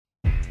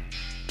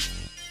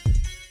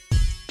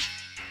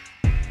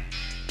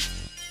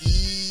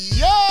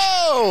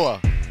go.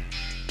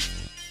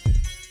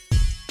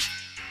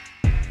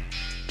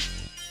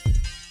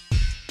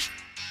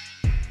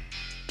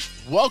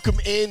 Welcome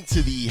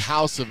into the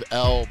House of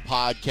L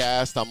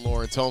podcast. I'm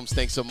Lawrence Holmes.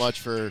 Thanks so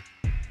much for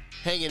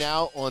hanging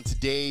out on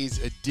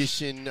today's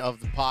edition of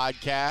the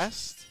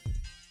podcast.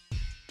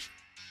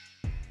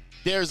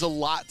 There's a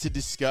lot to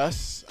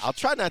discuss. I'll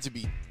try not to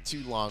be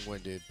too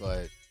long-winded,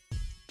 but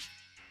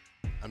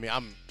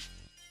I'm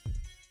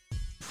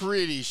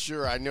pretty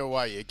sure I know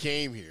why you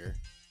came here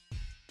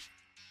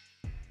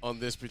on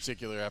this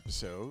particular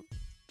episode.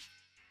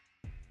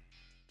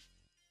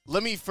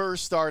 Let me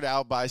first start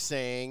out by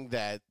saying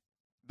that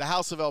the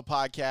House of L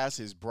podcast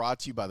is brought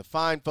to you by the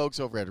fine folks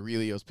over at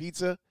Aurelio's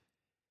Pizza.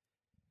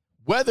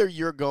 Whether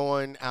you're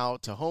going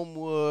out to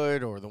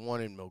Homewood or the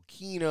one in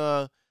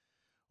Mokina,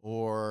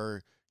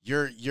 or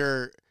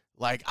you're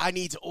like, I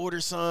need to order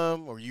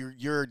some, or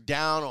you're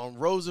down on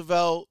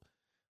Roosevelt,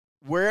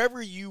 wherever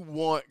you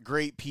want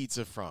great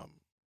pizza from,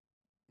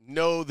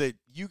 know that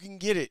you can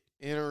get it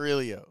in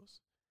Aurelio's.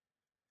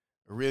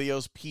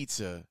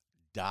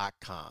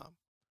 AureliosPizza.com.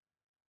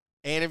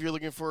 And if you're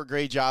looking for a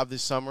great job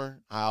this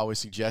summer, I always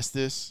suggest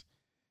this.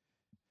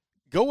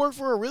 Go work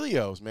for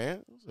Aurelio's,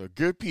 man. Those are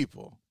good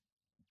people.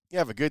 You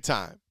have a good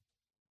time.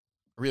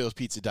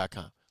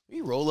 AureliosPizza.com.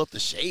 We roll up the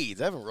shades.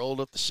 I haven't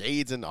rolled up the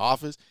shades in the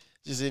office.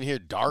 Just in here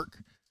dark.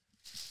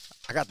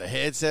 I got the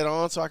headset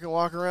on so I can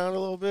walk around a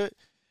little bit.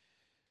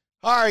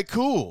 All right,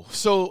 cool.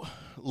 So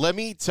let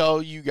me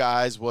tell you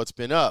guys what's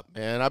been up,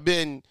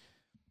 man.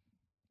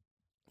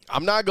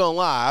 I'm not going to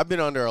lie. I've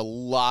been under a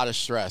lot of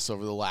stress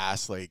over the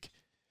last,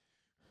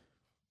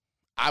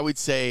 I would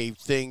say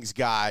things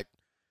got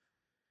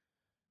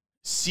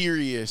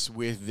serious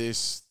with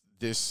this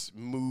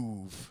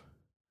move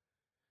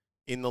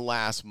in the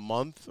last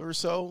month or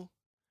so.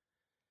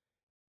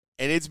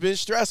 And it's been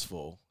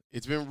stressful.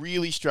 It's been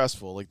really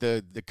stressful. Like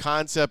the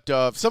concept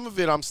of some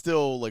of it I'm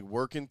still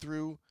working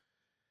through.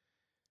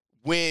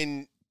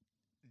 When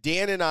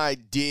Dan and I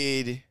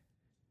did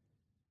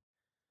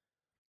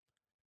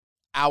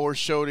our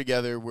show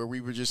together where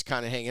we were just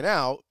kind of hanging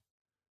out,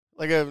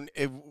 an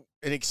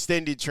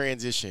extended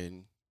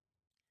transition,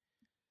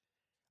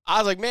 I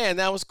was like, man,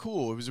 that was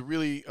cool. It was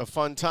a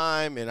fun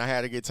time, and I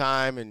had a good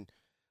time, and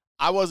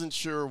I wasn't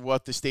sure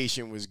what the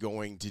station was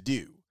going to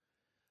do.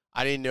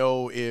 I didn't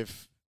know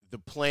if the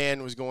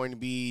plan was going to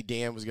be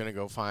Dan was going to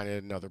go find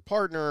another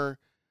partner,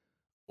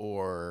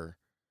 or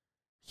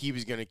he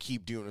was going to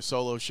keep doing a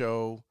solo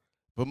show.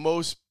 But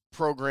most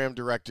program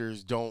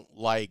directors don't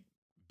like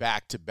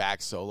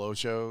back-to-back solo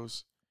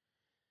shows.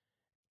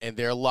 And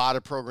there are a lot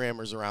of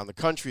programmers around the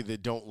country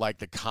that don't like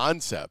the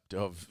concept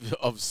of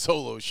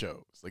solo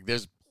shows.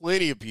 There's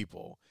plenty of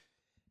people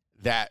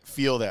that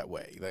feel that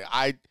way.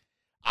 I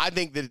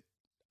think that,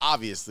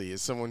 obviously,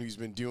 as someone who's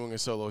been doing a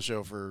solo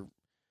show for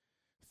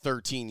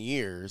 13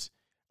 years,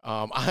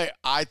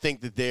 I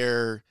think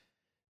that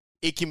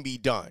it can be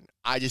done.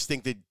 I just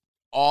think that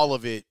all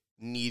of it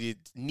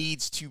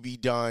needs to be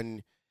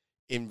done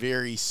in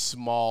very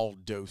small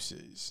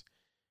doses,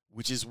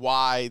 which is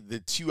why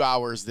the 2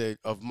 hours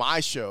of my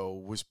show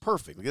was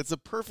perfect. It's a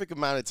perfect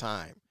amount of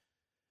time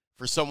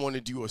for someone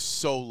to do a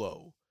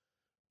solo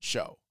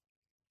show.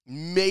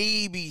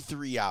 Maybe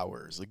 3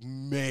 hours,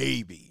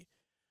 maybe.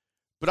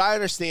 But I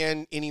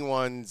understand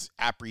anyone's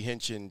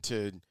apprehension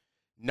to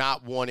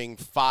not wanting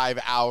 5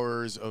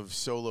 hours of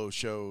solo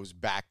shows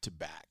back to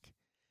back.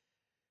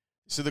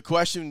 So the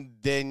question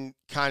then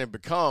kind of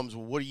becomes,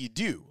 well, what do you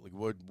do?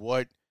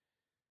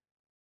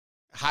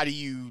 How do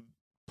you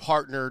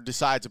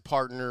decide to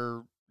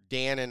partner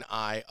Dan and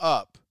I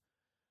up?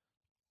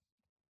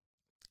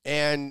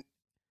 And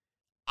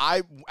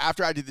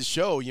after I did the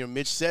show,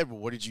 Mitch said, well,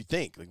 what did you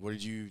think? What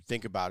did you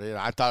think about it? And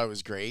I thought it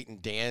was great,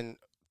 and Dan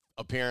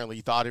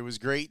apparently thought it was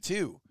great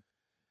too.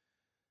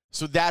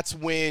 So that's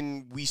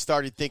when we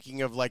started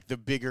thinking of the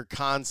bigger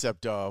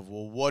concept of,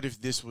 well, what if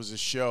this was a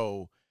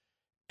show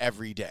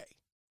every day?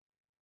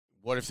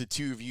 What if the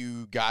two of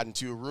you got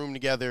into a room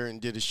together and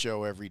did a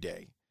show every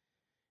day?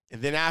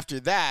 And then after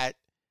that,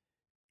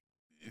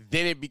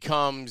 then it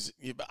becomes,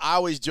 I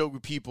always joke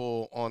with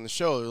people on the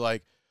show, they're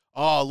like,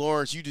 oh,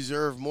 Lawrence, you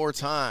deserve more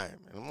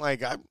time. And I'm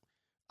like, I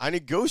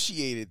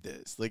negotiated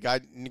this. I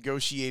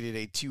negotiated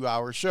a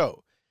 2-hour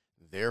show.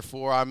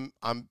 Therefore, I'm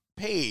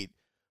paid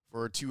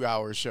for a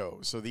 2-hour show.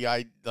 So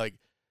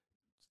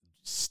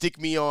stick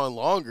me on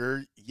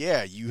longer.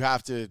 Yeah, you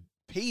have to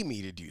pay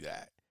me to do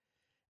that.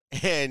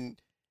 And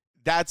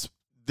that's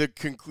the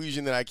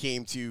conclusion that I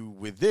came to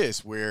with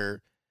this,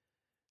 where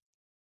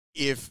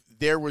if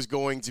there was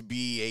going to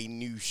be a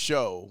new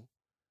show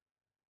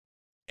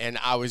and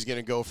I was going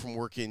to go from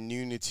working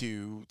noon to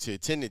 2 to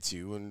 10 to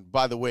 2, and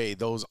by the way,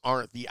 those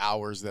aren't the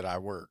hours that I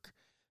work.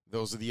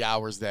 Those are the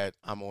hours that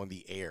I'm on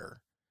the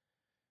air.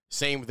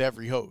 Same with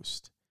every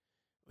host.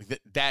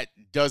 That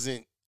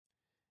doesn't,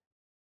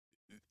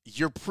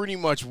 you're pretty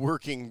much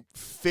working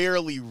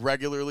fairly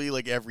regularly,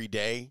 every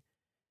day.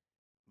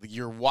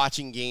 You're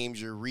watching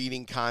games, you're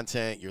reading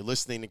content, you're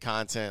listening to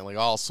content,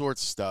 all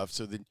sorts of stuff,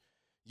 so that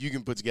you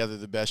can put together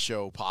the best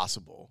show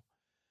possible.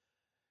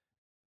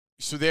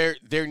 So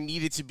there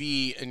needed to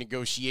be a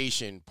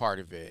negotiation part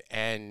of it.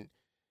 And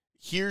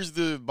here's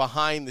the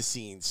behind the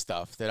scenes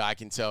stuff that I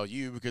can tell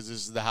you, because this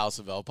is the House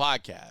of L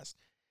podcast.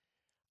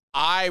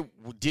 I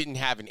didn't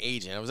have an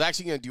agent. I was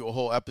actually going to do a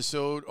whole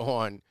episode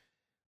on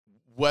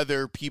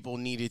whether people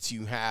needed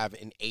to have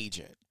an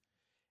agent.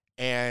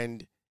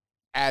 And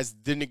as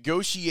the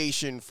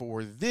negotiation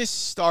for this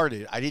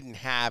started, I didn't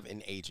have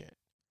an agent.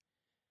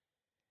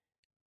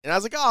 And I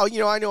was like, oh,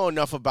 I know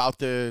enough about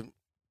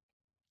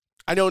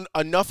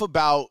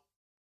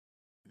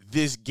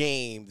this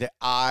game that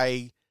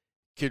I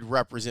could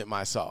represent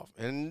myself.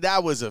 And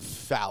that was a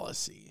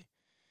fallacy.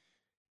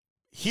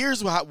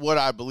 Here's what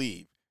I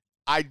believe.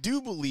 I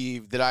do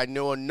believe that I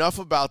know enough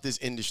about this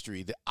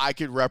industry that I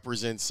could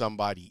represent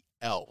somebody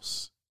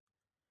else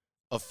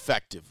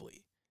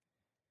effectively.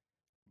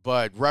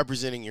 But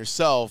representing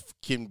yourself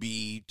can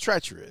be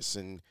treacherous.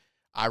 And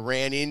I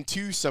ran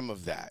into some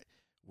of that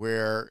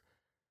where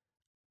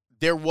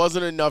there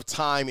wasn't enough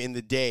time in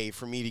the day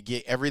for me to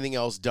get everything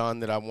else done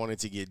that I wanted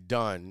to get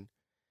done.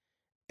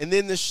 And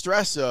then the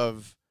stress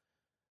of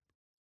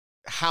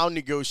how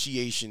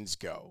negotiations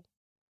go.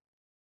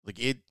 Like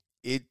it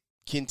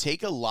can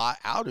take a lot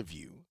out of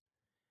you.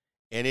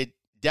 And it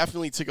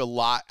definitely took a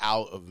lot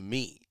out of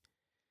me.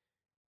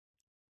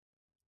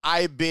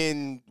 I've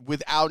been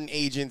without an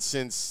agent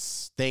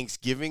since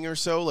Thanksgiving or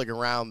so, like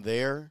around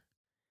there.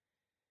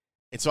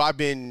 And so I've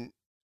been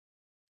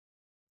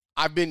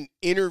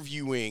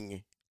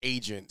interviewing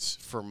agents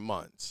for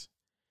months.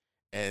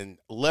 And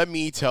let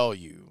me tell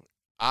you,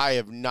 I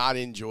have not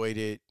enjoyed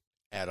it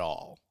at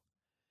all.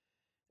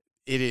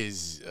 It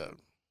is,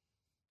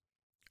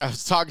 I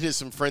was talking to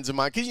some friends of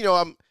mine, because,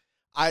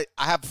 I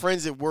have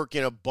friends that work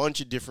in a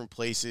bunch of different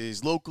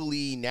places,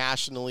 locally,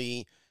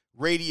 nationally,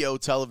 radio,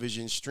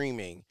 television,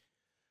 streaming.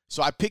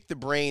 So I picked the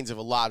brains of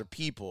a lot of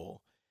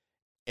people.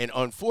 And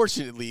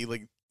unfortunately,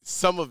 like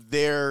some of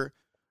their,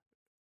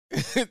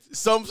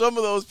 some of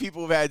those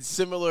people have had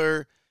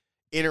similar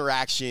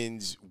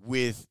interactions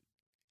with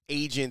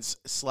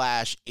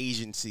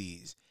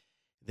agents/agencies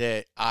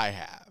that I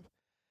have.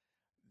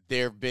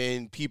 There have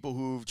been people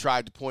who've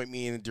tried to point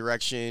me in the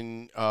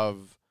direction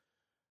of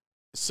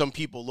some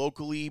people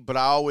locally, but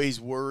I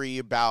always worry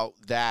about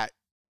that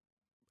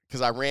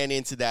because I ran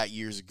into that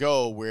years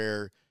ago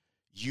where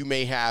you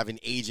may have an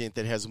agent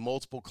that has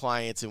multiple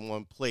clients in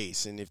one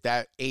place. And if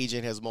that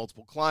agent has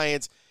multiple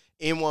clients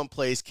in one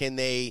place, can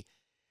they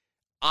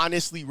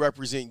honestly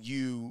represent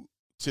you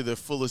to the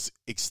fullest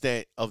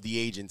extent of the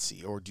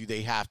agency? Or do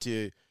they have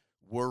to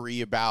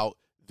worry about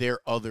their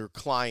other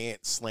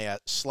clients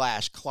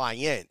slash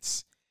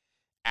clients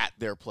at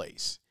their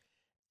place?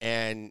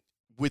 And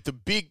with the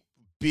big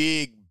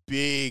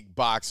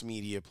box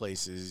media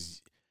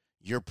places,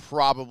 you're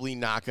probably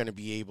not going to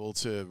be able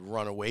to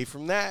run away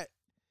from that.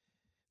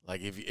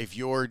 Like if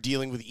you're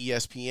dealing with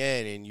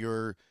ESPN and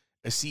you're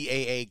a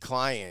CAA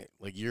client,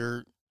 like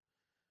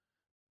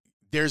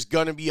there's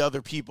going to be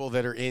other people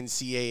that are in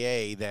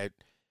CAA that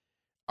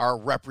are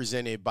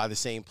represented by the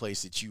same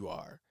place that you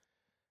are.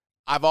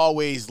 I've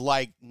always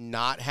liked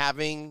not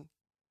having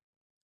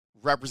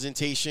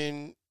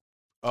representation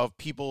of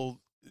people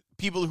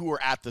who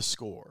are at the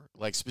score,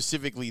 like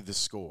specifically the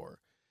score.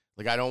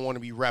 Like I don't want to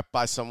be repped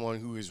by someone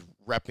who is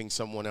repping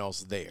someone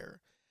else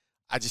there.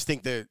 I just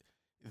think that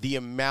the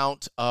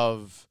amount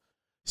of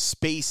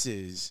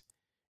spaces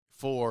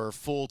for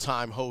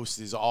full-time hosts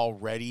is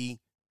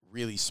already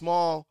really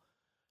small,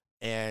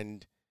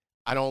 and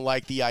I don't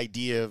like the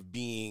idea of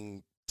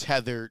being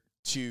tethered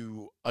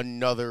to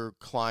another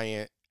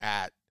client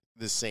at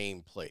the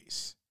same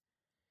place.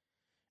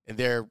 And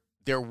there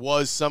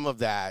was some of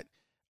that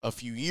a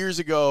few years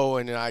ago,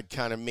 and then I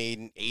kind of made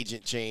an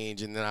agent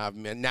change, and then I've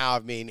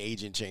made an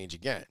agent change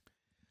again.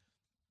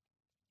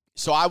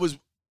 So I was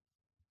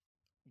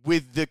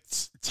with the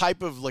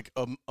type of like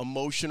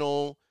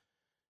emotional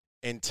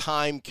and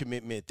time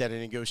commitment that a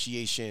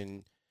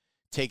negotiation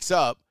takes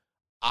up,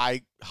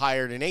 I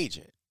hired an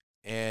agent.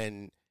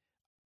 And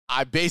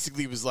I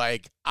basically was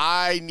like,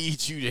 I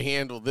need you to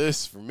handle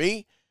this for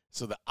me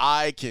so that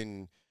I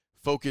can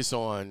focus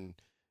on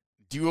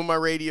doing my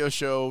radio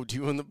show,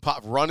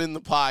 running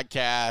the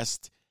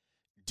podcast,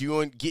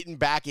 getting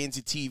back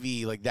into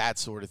TV, like that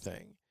sort of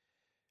thing.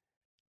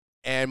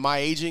 And my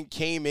agent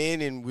came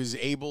in and was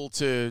able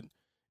to.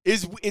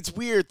 It's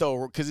weird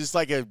though, because it's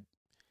like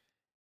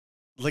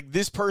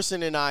this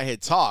person and I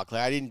had talked.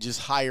 Like I didn't just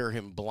hire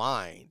him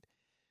blind,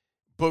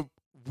 but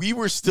we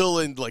were still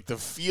in like the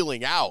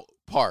feeling out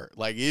part.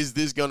 Like, is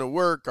this gonna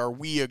work? Are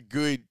we a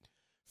good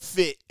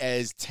fit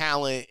as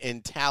talent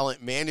and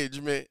talent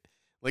management?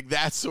 Like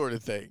that sort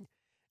of thing.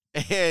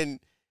 And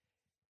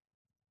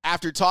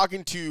after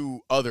talking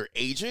to other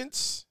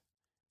agents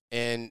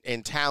and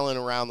talent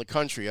around the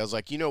country, I was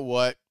like, you know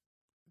what?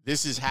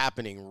 This is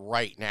happening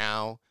right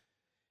now.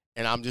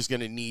 And I'm just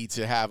going to need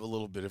to have a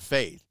little bit of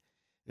faith.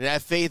 And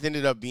that faith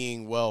ended up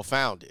being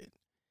well-founded.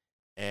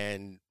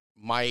 And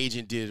my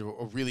agent did a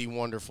really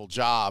wonderful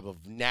job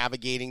of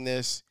navigating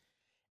this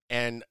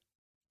and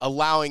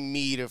allowing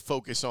me to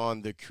focus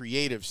on the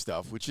creative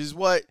stuff, which is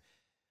what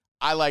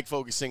I like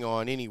focusing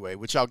on anyway,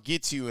 which I'll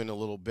get to in a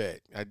little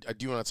bit. I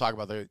do want to talk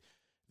about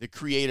the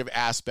creative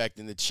aspect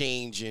and the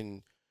change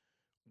in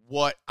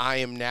what I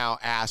am now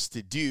asked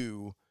to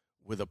do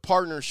with a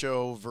partner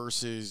show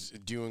versus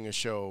doing a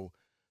show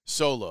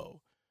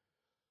solo.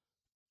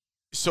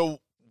 So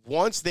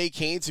once they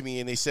came to me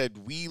and they said,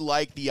 we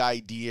like the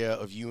idea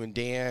of you and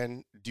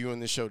Dan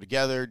doing the show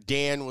together,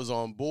 Dan was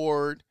on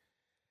board,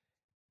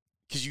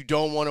 because you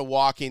don't want to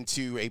walk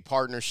into a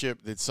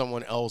partnership that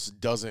someone else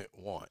doesn't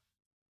want.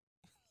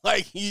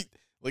 You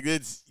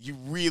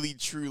really,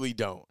 truly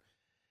don't.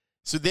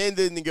 So then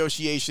the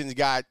negotiations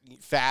got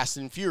fast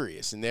and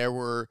furious, and there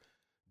were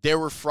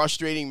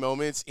frustrating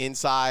moments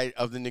inside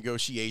of the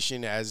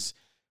negotiation, as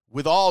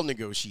with all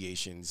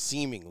negotiations,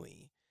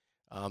 seemingly.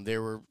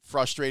 There were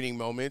frustrating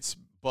moments,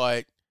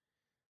 but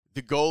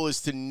the goal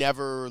is to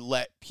never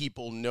let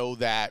people know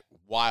that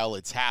while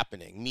it's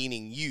happening,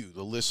 meaning you,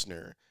 the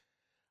listener.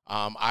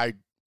 I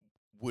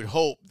would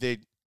hope that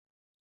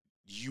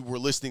you were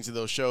listening to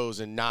those shows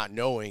and not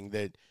knowing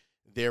that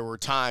there were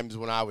times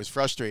when I was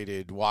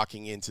frustrated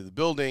walking into the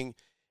building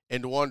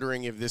and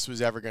wondering if this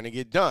was ever going to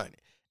get done,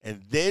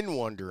 and then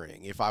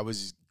wondering if I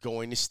was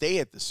going to stay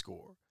at the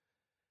score,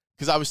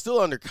 because I was still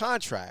under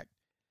contract.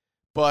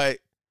 But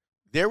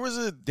there was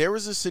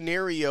a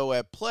scenario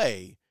at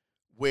play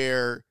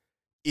where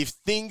if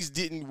things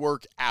didn't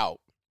work out,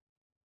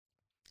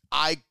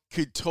 I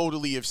could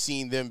totally have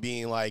seen them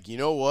being like, you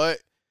know what,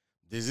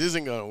 this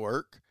isn't going to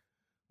work.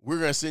 We're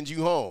going to send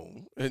you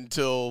home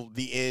until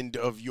the end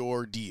of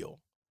your deal.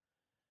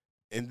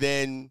 And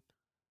then,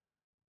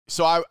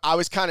 so I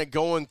was kind of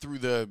going through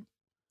the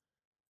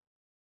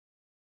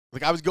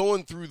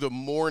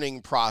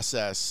mourning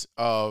process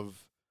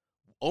of,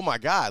 oh my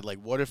God,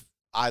 what if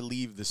I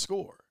leave the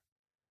score?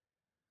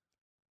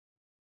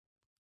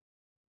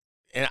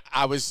 And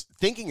I was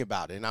thinking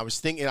about it, and I was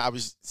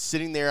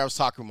sitting there, I was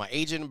talking with my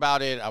agent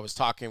about it, I was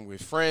talking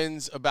with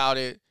friends about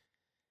it,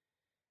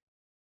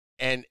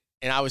 and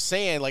I was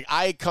saying,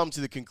 I had come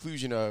to the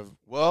conclusion of,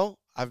 well,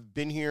 I've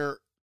been here,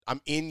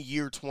 I'm in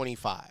year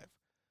 25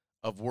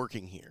 of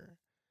working here,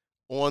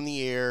 on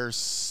the air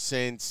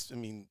since,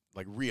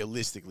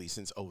 realistically,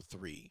 since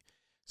 2003.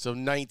 So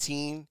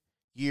 19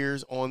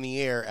 years on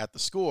the air at the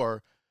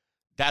score.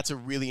 That's a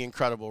really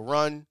incredible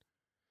run.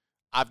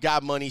 I've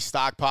got money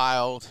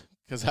stockpiled,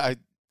 because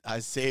I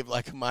save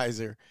like a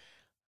miser.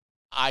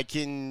 I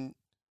can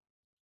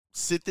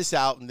sit this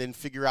out and then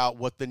figure out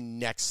what the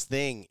next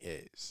thing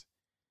is.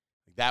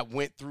 That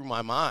went through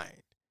my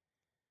mind.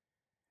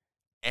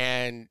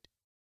 And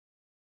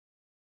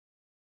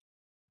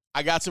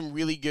I got some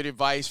really good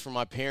advice from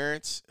my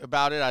parents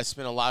about it. I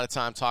spent a lot of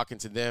time talking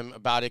to them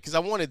about it because I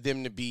wanted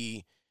them to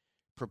be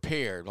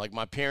prepared.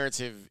 My parents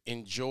have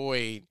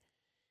enjoyed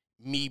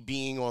me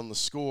being on the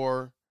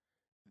score.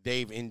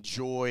 They've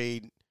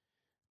enjoyed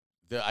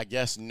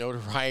the,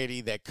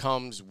 notoriety that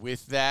comes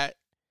with that.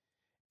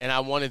 And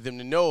I wanted them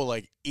to know,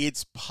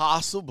 it's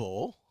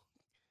possible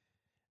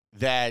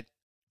that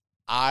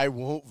I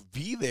won't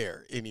be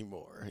there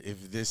anymore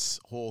if this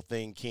whole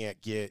thing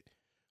can't get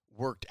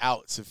worked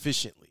out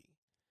sufficiently.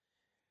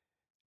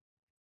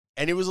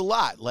 And it was a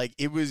lot.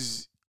 It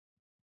was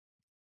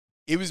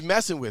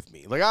messing with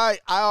me. I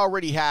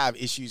already have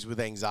issues with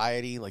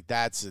anxiety.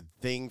 That's a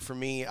thing for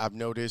me. I've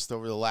noticed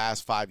over the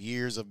last 5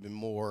 years, I've been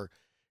more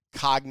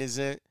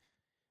cognizant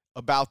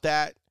about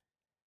that.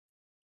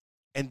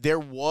 And there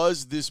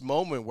was this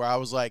moment where I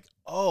was like,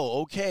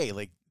 oh, okay,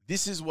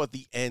 this is what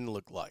the end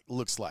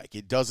looks like.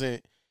 It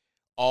doesn't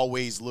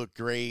always look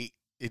great.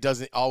 It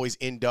doesn't always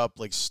end up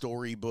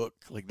storybook,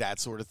 that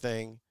sort of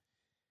thing.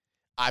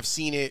 I've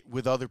seen it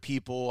with other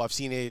people. I've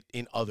seen it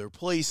in other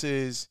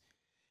places.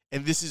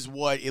 And this is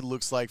what it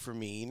looks like for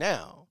me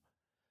now.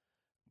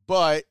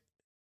 But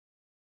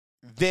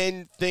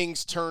then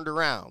things turned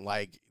around.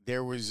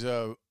 There was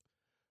a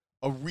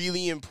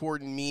really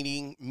important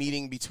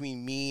meeting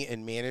between me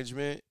and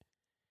management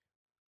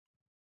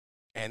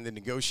and the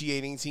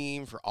negotiating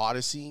team for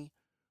Odyssey,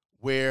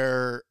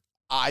 where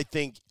I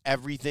think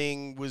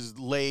everything was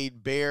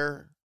laid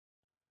bare.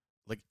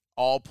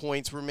 All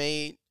points were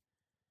made.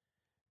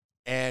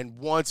 And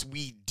once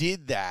we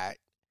did that,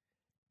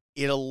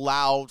 it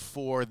allowed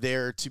for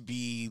there to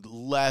be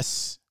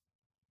less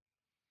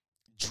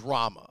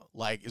drama.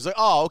 It's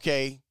oh,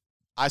 okay,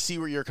 I see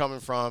where you're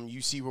coming from.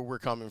 You see where we're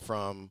coming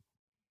from.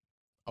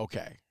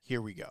 Okay,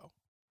 here we go.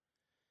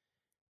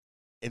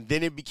 And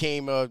then it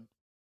became a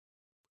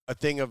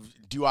thing of,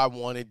 do I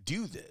want to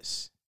do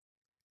this?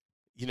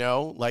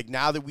 Now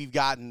that we've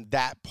gotten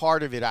that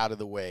part of it out of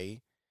the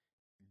way,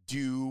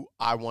 do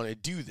I want to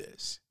do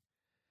this?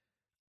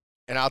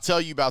 And I'll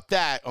tell you about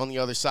that on the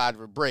other side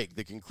of a break,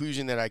 the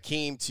conclusion that I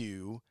came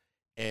to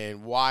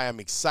and why I'm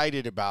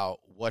excited about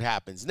what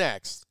happens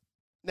next.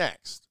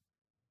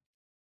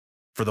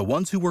 For the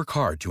ones who work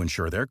hard to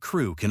ensure their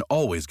crew can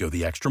always go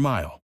the extra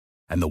mile,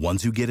 and the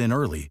ones who get in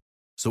early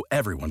so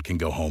everyone can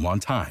go home on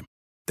time,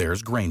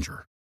 there's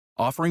Grainger,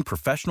 offering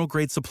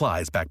professional-grade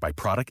supplies backed by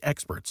product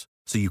experts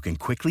so you can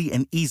quickly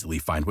and easily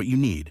find what you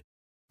need.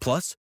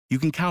 Plus, you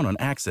can count on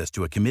access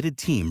to a committed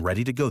team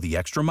ready to go the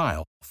extra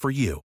mile for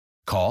you.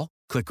 Call,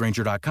 click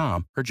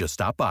Grainger.com, or just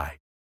stop by.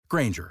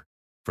 Grainger,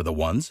 for the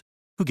ones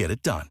who get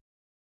it done.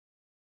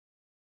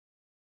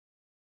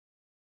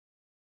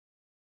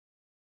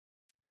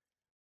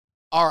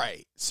 All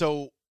right,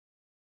 so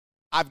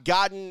I've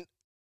gotten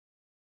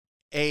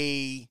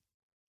a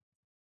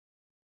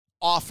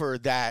offer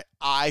that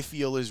I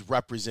feel is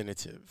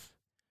representative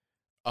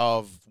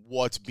of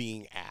what's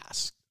being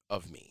asked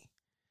of me.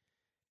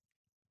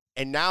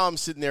 And now I'm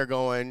sitting there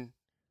going,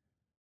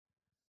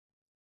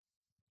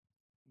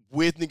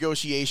 with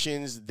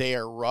negotiations, they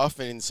are rough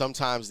and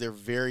sometimes they're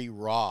very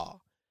raw.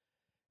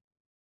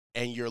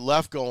 And you're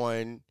left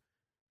going,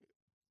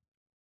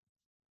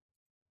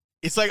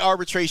 it's like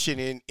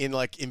arbitration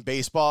in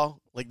baseball.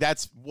 Like,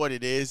 that's what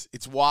it is.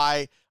 It's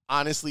why,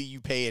 honestly,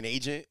 you pay an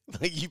agent.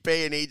 Like, you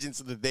pay an agent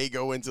so that they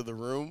go into the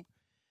room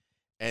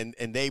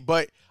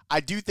but I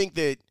do think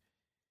that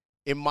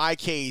in my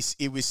case,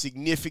 it was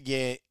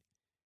significant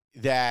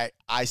that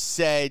I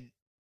said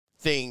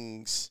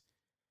things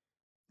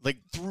like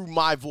through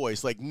my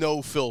voice, like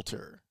no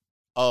filter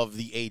of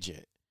the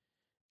agent.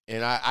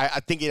 And I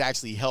think it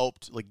actually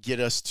helped like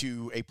get us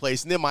to a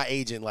place. And then my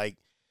agent like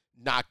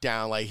knocked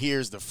down, like,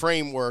 here's the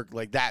framework,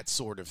 like that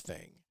sort of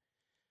thing.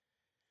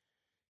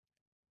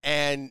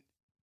 And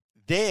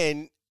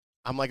then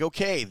I'm like,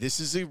 okay, this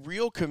is a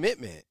real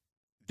commitment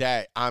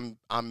that I'm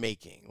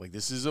making. Like,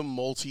 this is a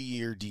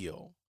multi-year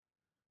deal.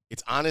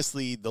 It's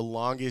honestly the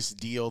longest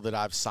deal that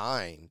I've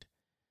signed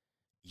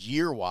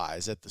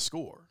year-wise at the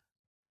Score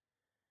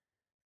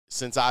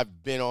since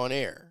I've been on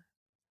air.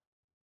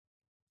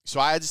 So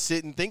I had to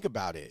sit and think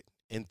about it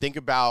and think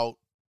about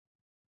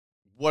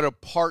what a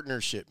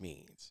partnership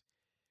means.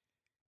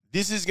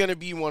 This is going to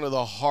be one of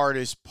the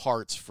hardest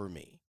parts for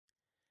me.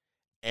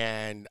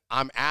 And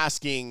I'm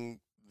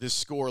asking the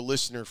Score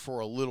listener for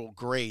a little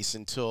grace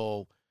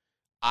until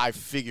I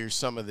figure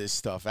some of this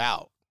stuff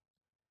out.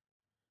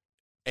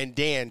 And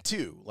Dan,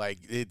 too. Like,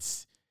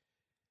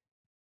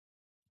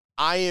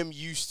 I am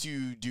used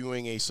to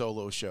doing a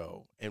solo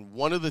show. And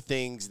one of the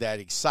things that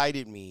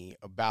excited me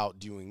about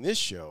doing this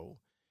show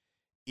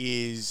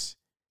is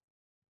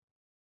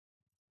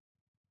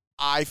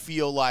I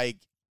feel like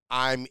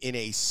I'm in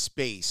a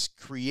space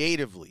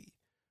creatively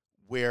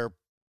where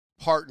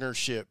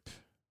partnership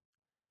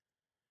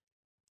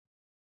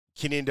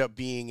can end up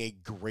being a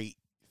great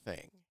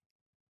thing.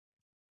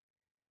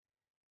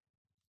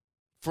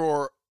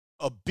 For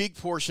a big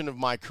portion of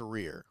my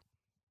career,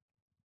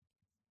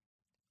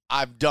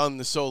 I've done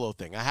the solo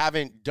thing. I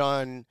haven't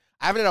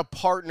had a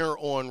partner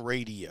on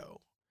radio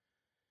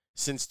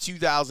since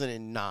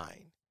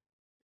 2009.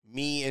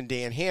 Me and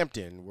Dan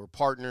Hampton were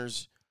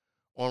partners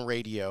on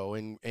radio,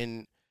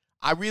 and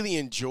I really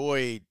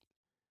enjoyed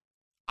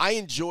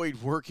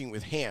working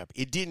with Hamp.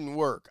 It didn't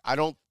work.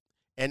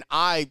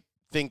 I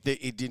think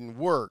that it didn't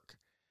work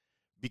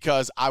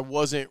because I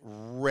wasn't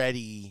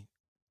ready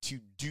to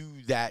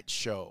do that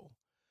show.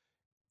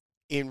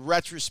 In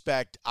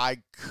retrospect,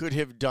 I could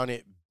have done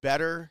it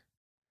better.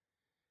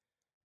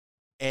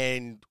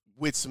 And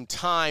with some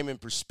time and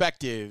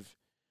perspective,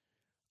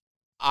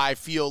 I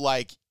feel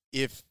like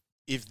if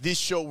this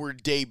show were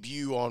to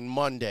debut on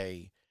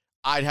Monday,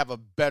 I'd have a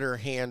better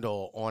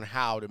handle on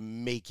how to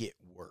make it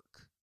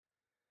work.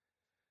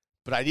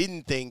 But I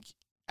didn't think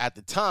at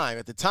the time.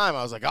 At the time,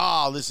 I was like,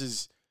 oh, this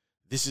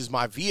is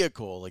my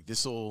vehicle. Like,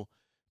 this will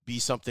be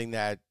something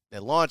that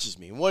launches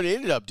me. And what it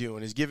ended up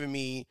doing is giving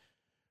me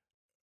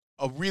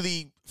a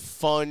really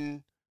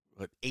fun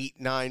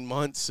 8-9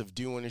 months of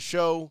doing a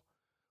show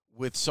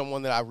with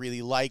someone that I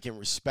really like and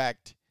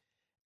respect,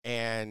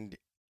 and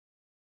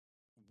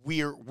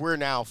we're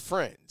now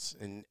friends,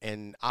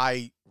 and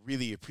I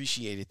really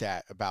appreciated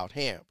that about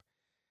Hamp.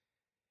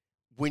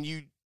 When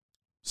you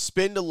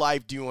spend a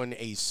life doing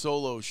a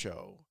solo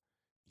show,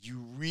 you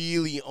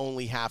really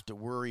only have to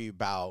worry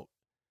about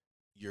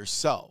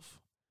yourself.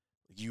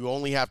 You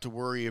only have to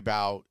worry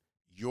about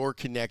your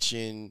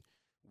connection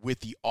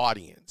with the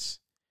audience.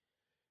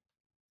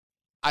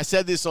 I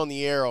said this on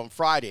the air on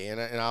Friday, and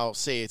I'll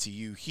say it to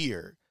you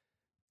here.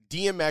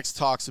 DMX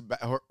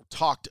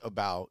talked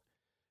about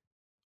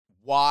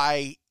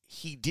why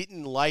he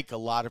didn't like a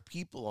lot of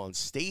people on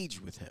stage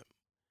with him.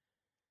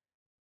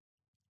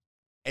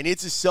 And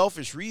it's a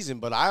selfish reason,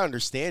 but I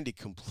understand it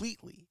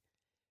completely.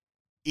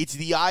 It's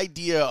the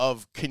idea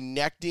of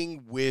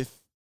connecting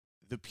with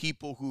the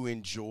people who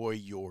enjoy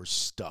your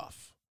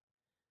stuff.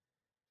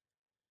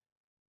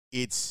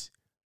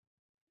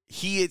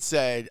 He had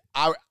said,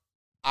 I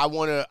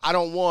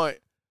don't want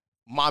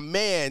my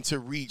man to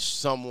reach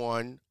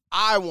someone.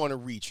 I want to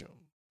reach them.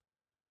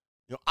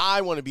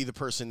 I want to be the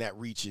person that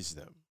reaches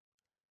them.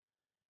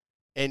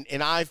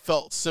 And I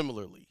felt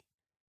similarly.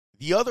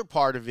 The other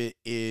part of it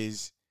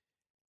is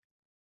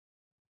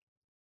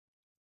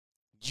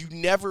you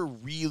never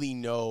really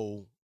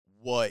know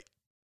what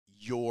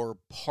your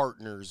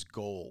partner's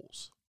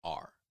goals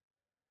are.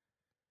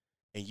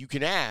 And you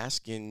can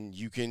ask and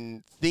you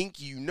can think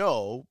you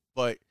know,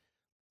 but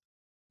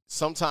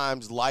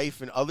sometimes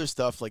life and other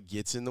stuff like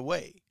gets in the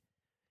way.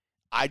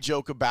 I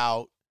joke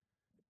about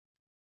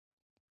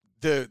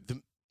the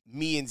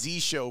me and Z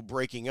show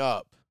breaking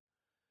up,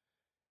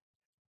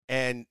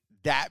 and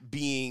that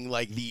being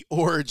like the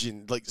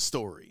origin like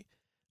story.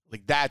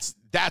 Like that's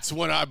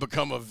when I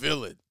become a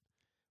villain.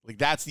 Like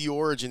that's the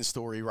origin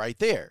story right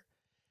there.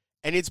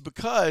 And it's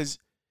because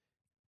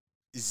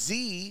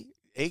Z,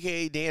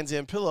 aka Dan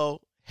Zampillo,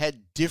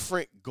 had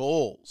different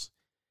goals.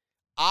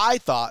 I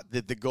thought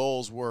that the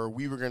goals were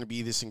we were going to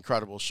be this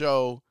incredible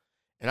show,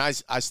 and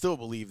I still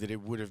believe that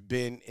it would have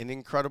been an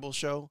incredible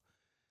show,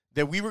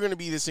 that we were going to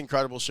be this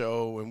incredible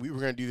show, and we were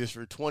going to do this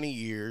for 20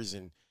 years,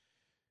 and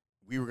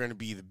we were going to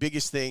be the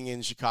biggest thing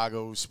in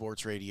Chicago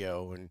sports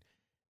radio, and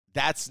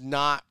that's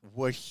not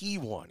what he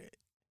wanted.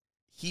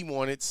 He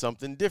wanted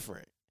something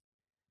different.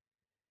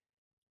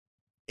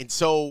 And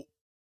so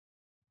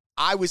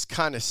I was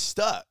kind of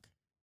stuck.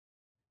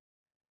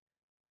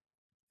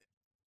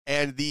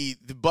 And the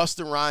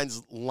Busta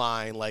Rhymes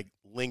line like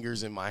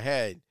lingers in my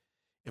head.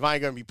 If I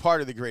ain't going to be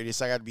part of the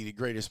greatest, I got to be the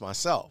greatest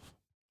myself.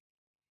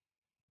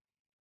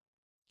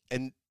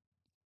 And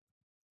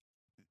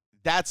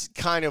that's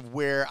kind of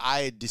where I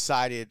had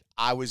decided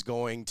I was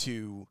going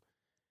to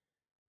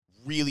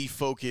really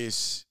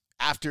focus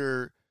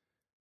after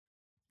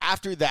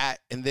that,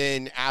 and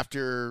then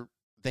after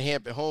the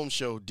Hampton Holmes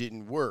show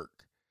didn't work.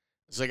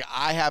 It's like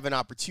I have an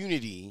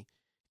opportunity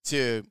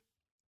to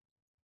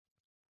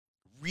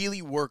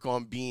really work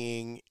on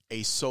being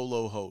a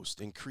solo host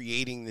and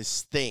creating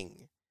this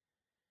thing.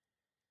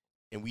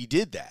 And we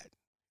did that.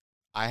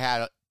 I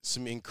had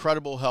some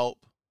incredible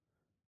help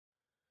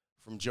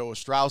from Joe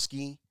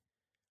Ostrowski.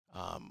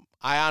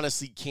 I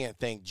honestly can't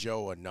thank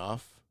Joe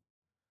enough.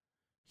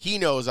 He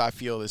knows I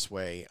feel this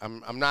way.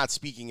 I'm not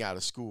speaking out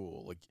of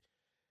school. Like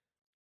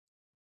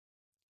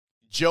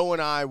Joe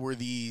and I were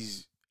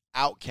these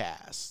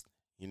outcasts,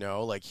 you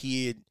know, like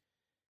he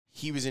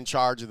was in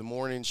charge of the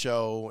morning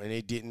show and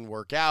it didn't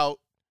work out.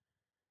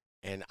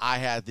 And I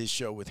had this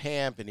show with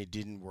Hamp and it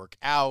didn't work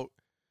out.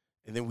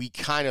 And then we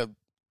kind of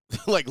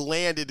like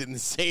landed in the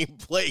same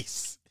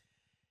place.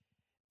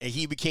 And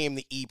he became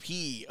the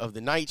EP of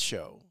the night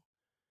show.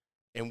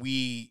 And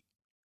we,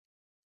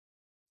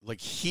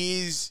 like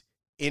his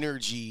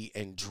energy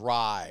and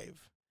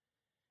drive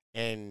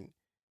and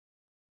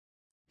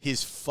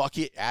his fuck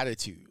it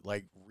attitude,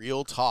 like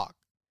real talk.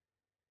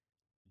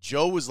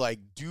 Joe was like,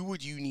 do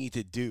what you need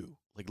to do.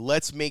 Like,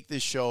 let's make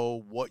this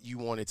show what you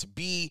want it to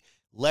be.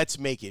 Let's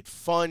make it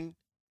fun.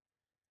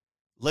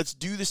 Let's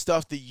do the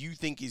stuff that you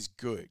think is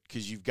good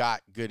because you've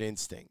got good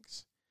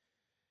instincts.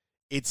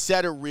 It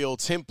set a real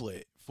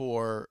template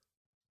for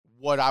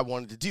what I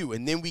wanted to do.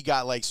 And then we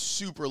got like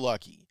super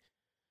lucky.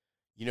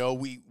 You know,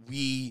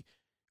 we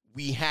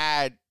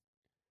had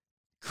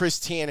Chris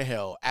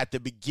Tannehill at the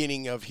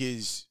beginning of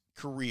his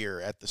career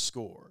at the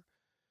Score.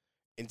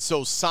 And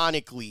so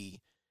sonically,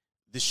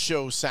 the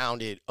show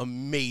sounded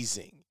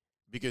amazing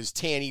because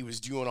Tanny was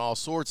doing all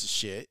sorts of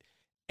shit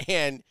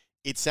and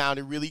it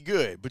sounded really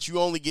good. But you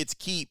only get to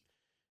keep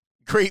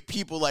great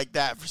people like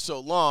that for so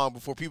long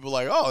before people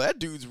are like, oh, that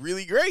dude's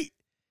really great.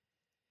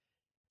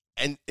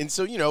 And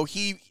so, you know,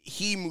 he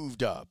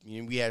moved up.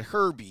 You know, we had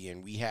Herbie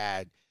and we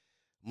had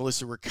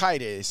Melissa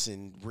Rakaitis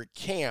and Rick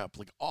Camp,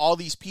 like all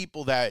these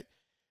people that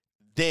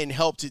then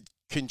helped to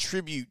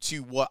contribute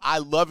to what I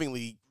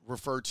lovingly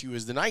refer to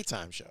as the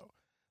nighttime show.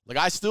 Like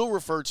I still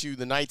refer to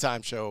the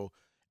nighttime show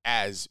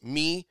as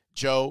me,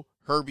 Joe,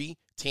 Herbie,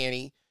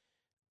 Tanny,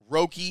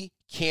 Roki,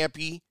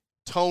 Campy,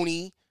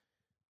 Tony,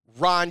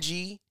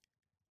 Ranji,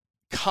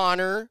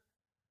 Connor,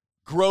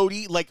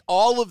 Grody, like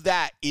all of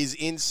that is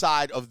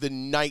inside of the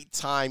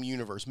nighttime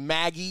universe.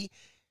 Maggie,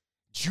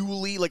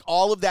 Julie, like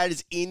all of that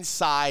is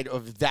inside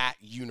of that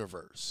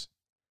universe.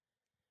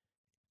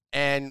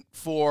 And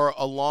for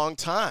a long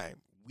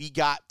time, we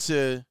got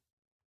to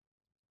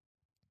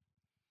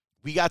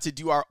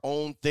do our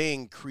own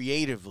thing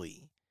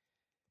creatively.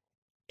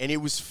 And it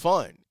was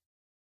fun.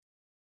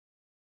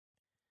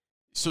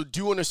 So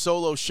doing a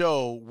solo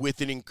show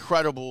with an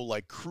incredible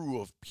like crew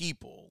of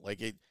people,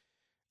 like it,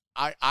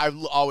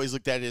 I've always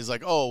looked at it as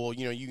like, oh, well,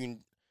 you know,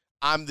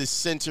 I'm the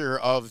center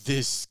of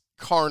this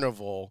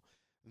carnival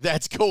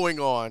that's going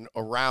on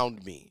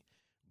around me.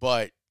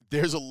 But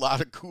there's a lot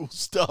of cool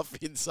stuff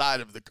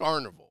inside of the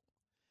carnival.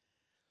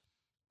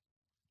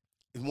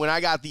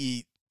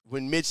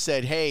 When Mitch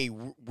said, hey,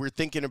 we're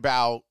thinking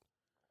about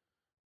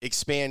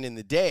expanding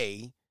the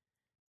day,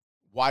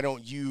 why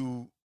don't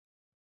you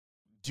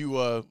do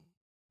a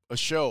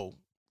show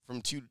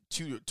from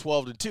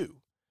 12 to 2?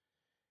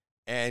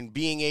 And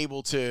being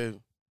able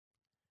to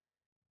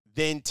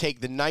then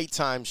take the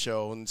nighttime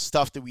show and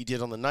stuff that we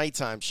did on the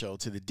nighttime show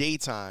to the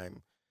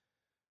daytime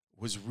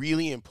was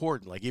really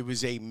important. Like it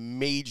was a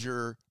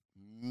major,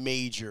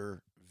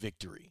 major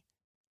victory.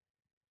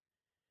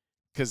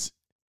 Because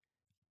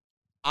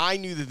I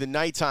knew that the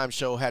nighttime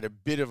show had a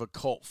bit of a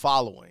cult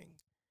following.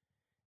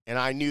 And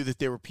I knew that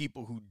there were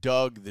people who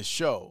dug the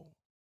show.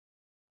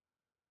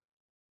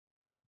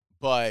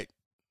 But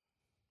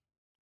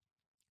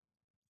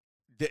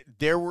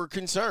there were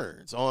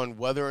concerns on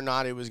whether or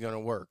not it was going to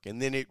work.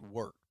 And then it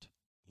worked.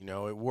 You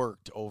know, it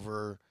worked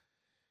over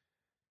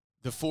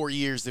the 4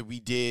 years that we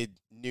did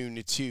noon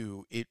to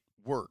 2. It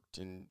worked,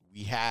 and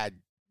we had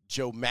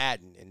Joe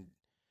Madden, and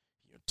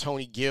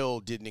Tony Gill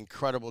did an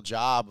incredible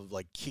job of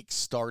like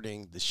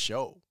kick-starting the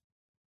show.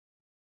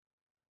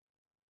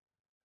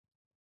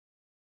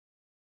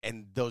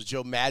 And those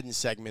Joe Madden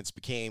segments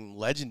became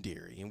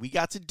legendary, and we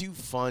got to do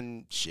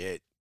fun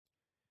shit.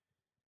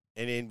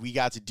 And then we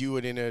got to do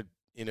it in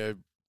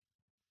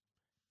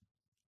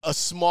a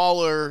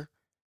smaller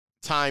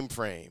time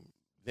frame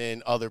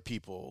than other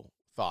people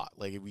thought.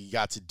 Like, we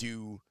got to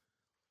do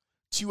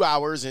 2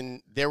 hours,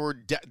 and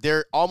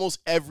there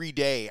almost every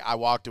day I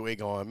walked away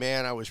going,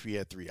 man, I wish we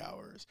had 3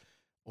 hours,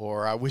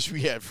 or I wish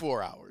we had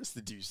 4 hours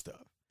to do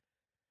stuff.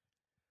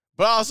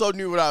 But I also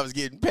knew what I was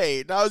getting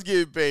paid, and I was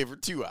getting paid for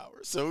 2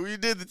 hours. So we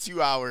did the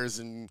 2 hours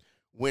and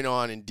went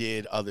on and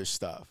did other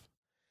stuff.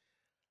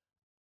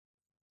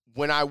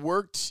 When I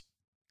worked,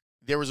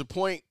 there was a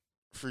point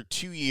for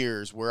 2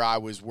 years where I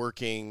was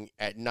working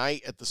at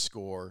night at the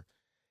Score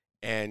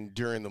and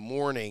during the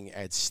morning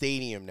at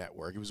Stadium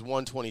Network. It was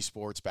 120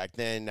 Sports back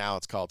then. Now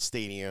it's called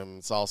Stadium.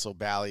 It's also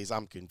Bally's.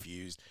 I'm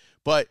confused.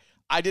 But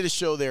I did a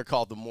show there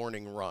called The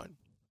Morning Run.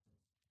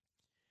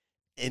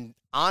 And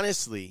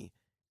honestly,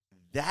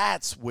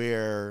 that's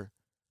where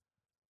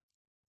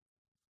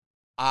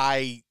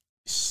I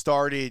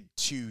started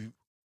to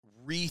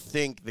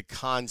rethink the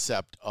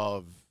concept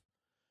of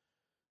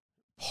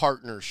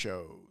partner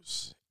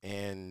shows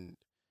and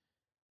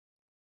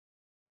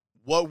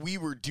what we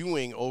were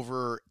doing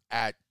over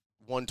at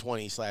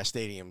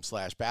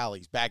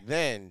 120/Stadium/Bally's. Back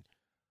then,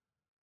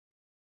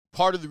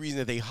 part of the reason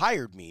that they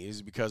hired me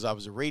is because I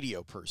was a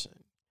radio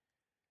person.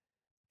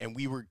 And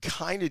we were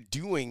kind of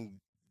doing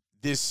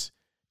this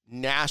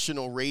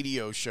national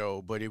radio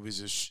show, but it was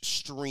a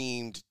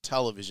streamed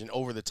television,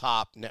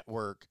 over-the-top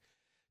network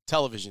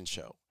television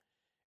show.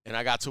 And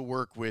I got to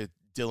work with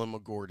Dylan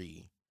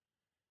McGordy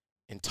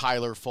and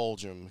Tyler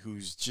Fulgham,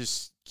 who's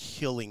just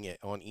killing it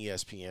on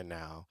ESPN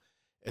now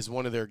as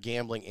one of their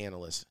gambling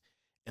analysts,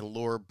 and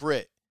Laura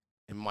Britt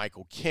and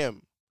Michael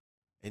Kim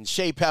and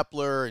Shea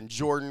Pepler and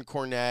Jordan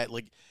Cornette.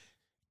 Like,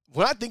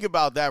 when I think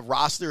about that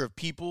roster of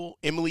people,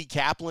 Emily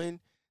Kaplan,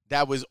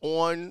 that was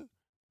on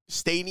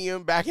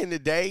Stadium back in the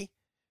day,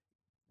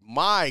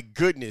 my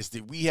goodness,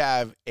 did we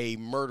have a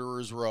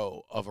murderer's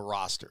row of a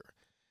roster.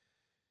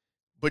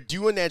 But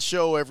doing that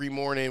show every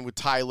morning with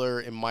Tyler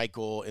and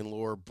Michael and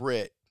Laura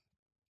Britt,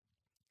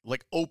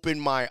 like,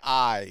 opened my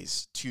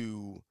eyes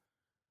to,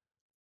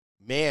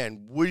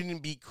 man, wouldn't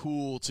it be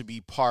cool to be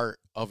part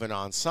of an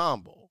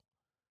ensemble?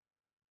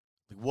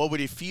 Like, what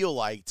would it feel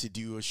like to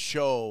do a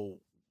show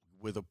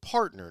with a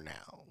partner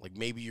now? Like,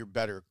 maybe you're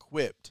better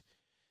equipped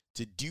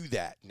to do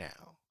that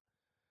now.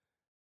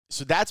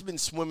 So that's been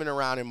swimming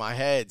around in my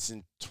head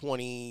since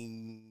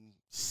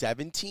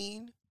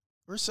 2017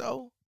 or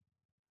so.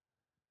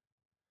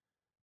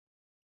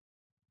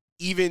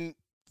 Even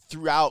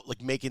throughout,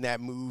 like, making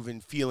that move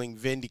and feeling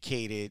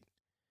vindicated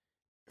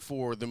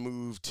for the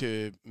move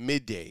to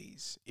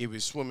middays, it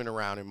was swimming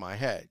around in my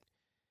head.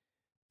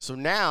 So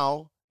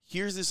now,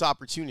 here's this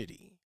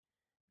opportunity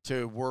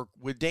to work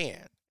with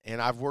Dan.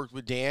 And I've worked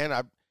with Dan.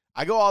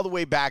 I go all the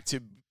way back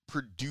to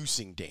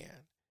producing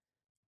Dan.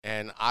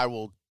 And I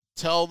will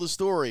tell the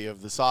story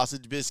of the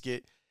sausage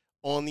biscuit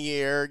on the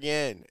air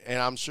again. And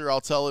I'm sure I'll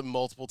tell it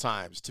multiple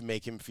times to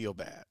make him feel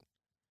bad.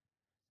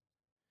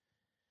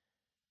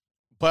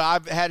 But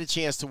I've had a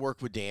chance to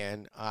work with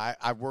Dan.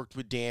 I've worked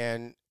with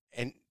Dan,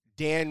 and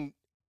Dan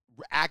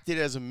acted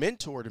as a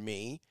mentor to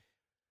me.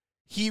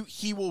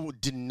 He will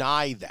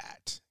deny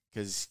that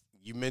because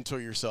you mentor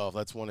yourself.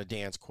 That's one of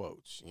Dan's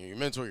quotes. You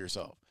mentor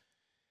yourself.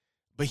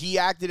 But he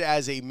acted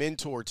as a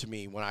mentor to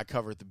me when I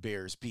covered the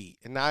Bears beat,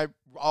 and I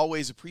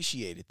always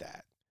appreciated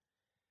that.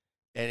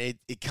 And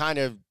it kind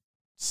of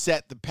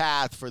set the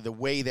path for the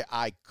way that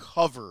I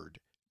covered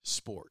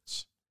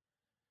sports.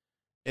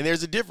 And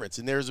there's a difference,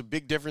 and there's a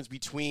big difference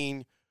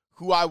between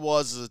who I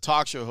was as a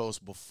talk show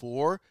host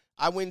before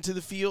I went into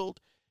the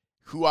field,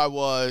 who I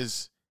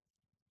was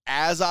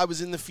as I was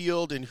in the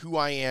field, and who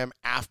I am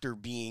after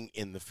being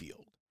in the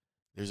field.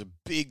 There's a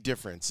big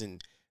difference in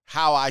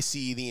how I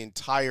see the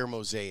entire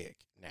mosaic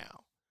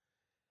now.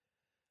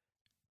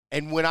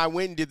 And when I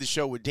went and did the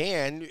show with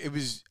Dan,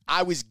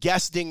 I was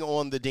guesting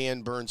on the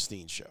Dan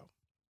Bernstein show.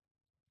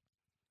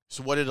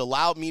 So what it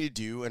allowed me to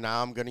do, and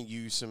now I'm going to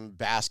use some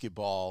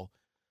basketball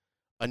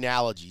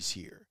analogies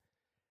here.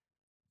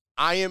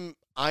 I am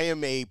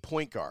a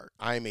point guard.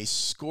 I am a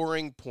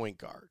scoring point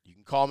guard. You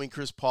can call me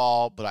Chris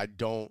Paul, but I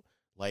don't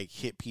like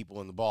hit people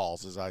in the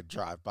balls as I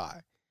drive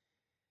by.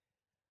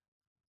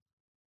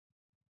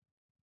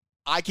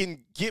 I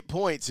can get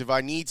points if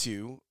I need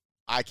to.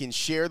 I can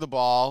share the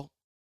ball,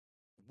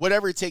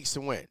 whatever it takes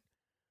to win.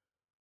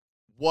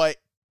 What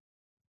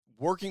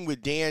working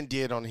with Dan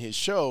did on his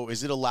show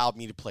is it allowed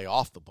me to play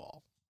off the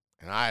ball,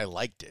 and I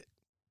liked it.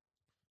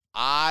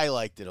 I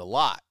liked it a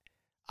lot.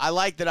 I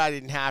liked that I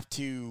didn't have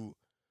to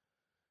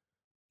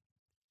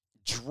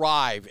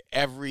drive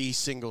every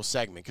single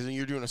segment, because when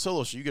you're doing a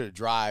solo show, you got to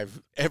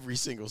drive every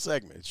single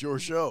segment. It's your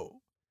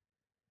show.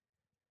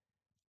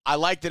 I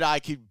like that I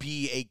could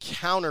be a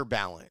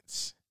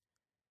counterbalance,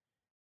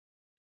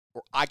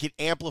 or I could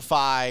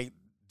amplify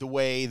the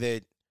way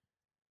that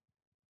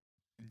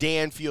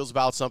Dan feels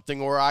about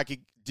something, or I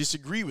could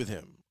disagree with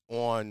him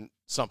on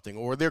something,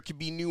 or there could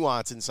be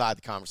nuance inside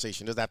the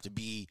conversation. It doesn't have to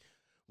be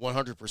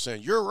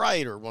 100% you're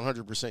right or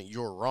 100%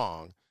 you're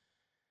wrong.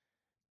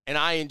 And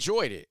I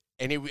enjoyed it.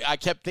 And I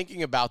kept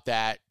thinking about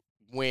that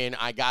when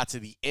I got to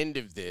the end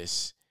of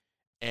this,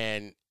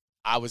 and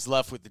I was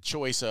left with the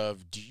choice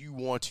of, do you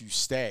want to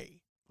stay?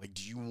 Like,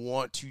 do you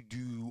want to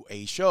do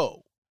a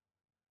show?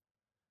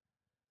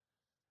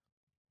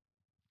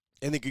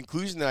 And the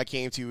conclusion that I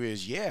came to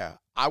is, yeah,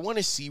 I want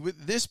to see what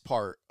this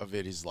part of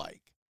it is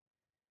like.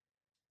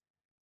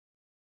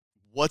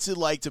 What's it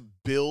like to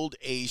build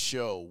a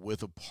show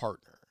with a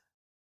partner?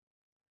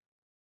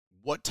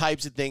 What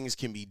types of things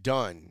can be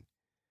done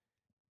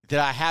that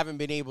I haven't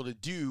been able to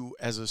do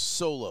as a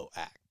solo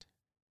act?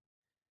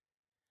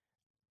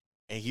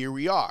 And here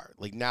we are.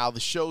 Like, now the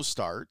show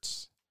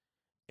starts,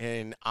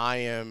 and I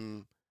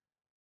am,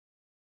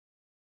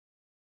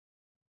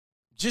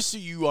 just so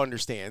you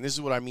understand, this is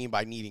what I mean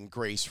by needing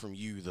grace from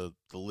you, the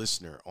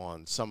listener,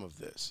 on some of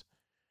this.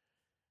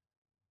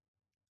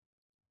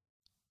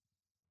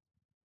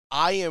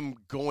 I am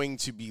going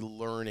to be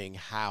learning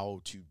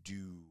how to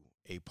do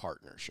a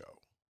partner show.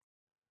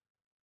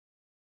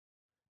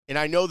 And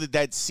I know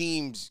that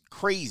seems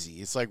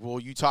crazy. It's like, well,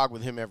 you talk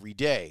with him every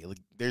day. Like,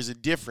 there's a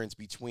difference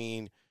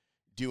between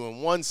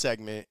doing one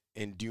segment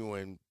and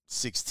doing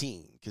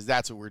 16, because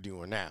that's what we're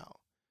doing now.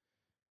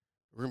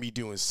 We're going to be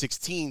doing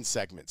 16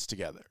 segments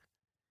together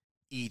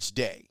each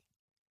day.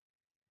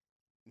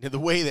 Now, the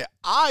way that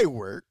I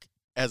work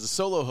as a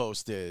solo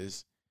host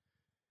is,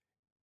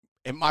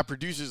 and my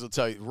producers will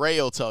tell you,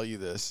 Ray will tell you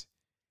this,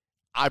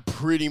 I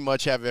pretty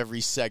much have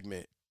every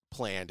segment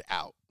planned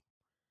out.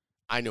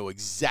 I know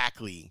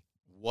exactly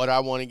what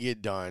I want to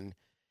get done,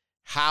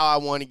 how I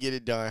want to get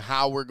it done,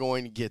 how we're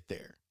going to get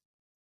there.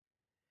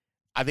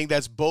 I think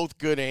that's both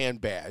good and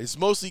bad. It's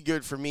mostly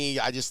good for me.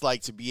 I just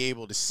like to be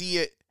able to see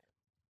it.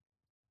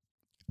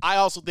 I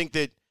also think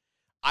that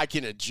I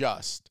can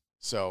adjust.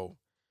 So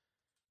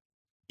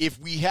if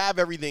we have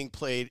everything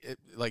played,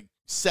 like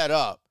set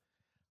up,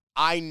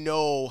 I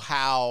know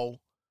how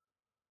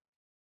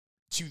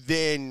to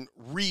then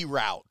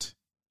reroute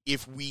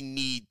if we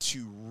need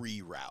to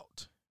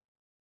reroute.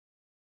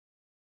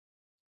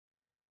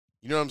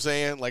 You know what I'm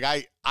saying? Like,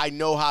 I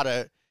know how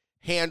to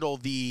handle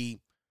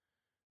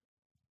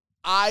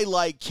I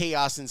like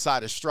chaos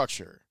inside a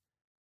structure.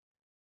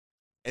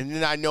 And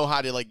then I know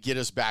how to, like, get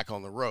us back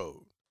on the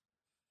road.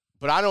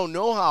 But I don't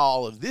know how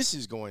all of this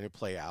is going to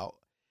play out.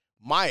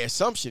 My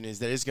assumption is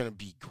that it's going to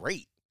be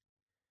great.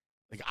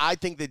 Like, I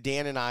think that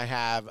Dan and I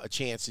have a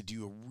chance to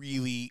do a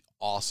really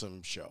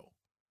awesome show.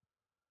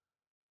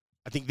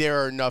 I think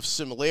there are enough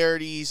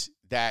similarities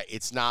that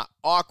it's not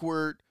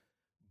awkward,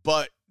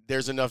 but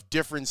there's enough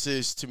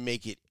differences to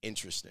make it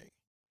interesting.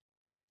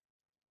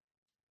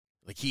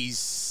 Like, he's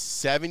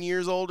 7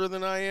 years older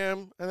than I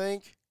am, I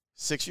think.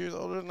 6 years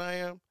older than I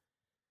am.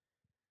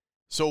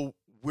 So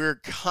we're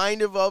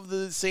kind of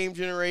the same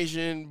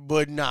generation,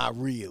 but not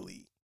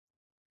really.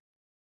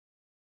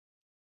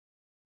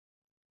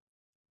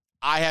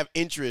 I have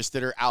interests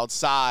that are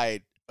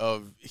outside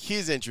of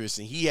his interests,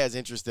 and he has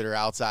interests that are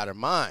outside of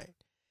mine.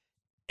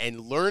 And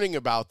learning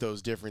about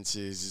those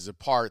differences is a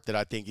part that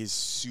I think is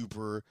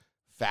super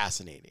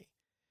fascinating.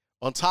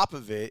 On top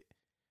of it,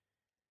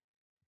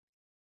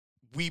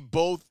 we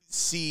both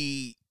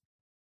see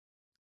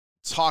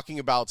talking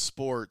about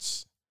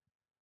sports.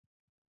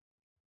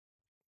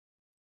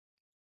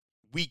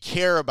 We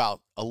care about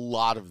a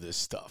lot of this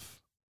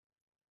stuff.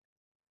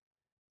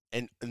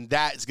 And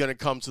that's going to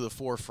come to the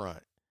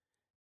forefront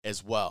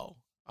as well.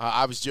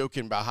 I was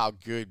joking about how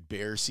good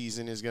Bear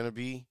season is going to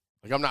be.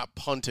 Like, I'm not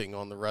punting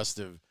on the rest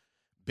of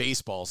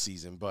baseball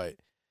season, but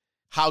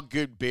how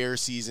good Bear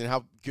season,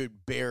 how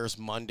good Bears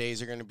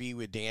Mondays are going to be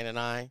with Dan and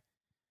I.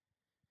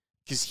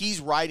 Because he's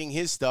writing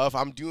his stuff.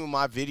 I'm doing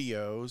my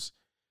videos.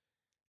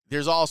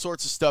 There's all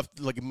sorts of stuff,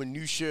 like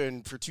minutia,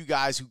 and for two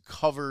guys who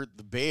cover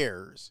the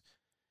Bears,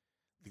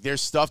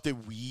 there's stuff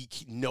that we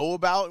know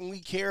about and we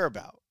care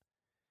about.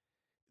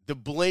 The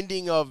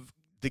blending of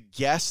the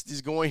guest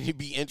is going to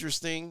be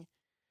interesting.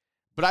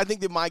 But I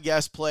think that my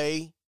guests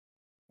play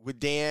with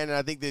Dan, and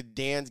I think that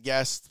Dan's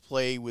guests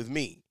play with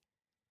me.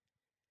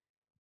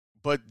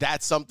 But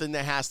that's something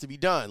that has to be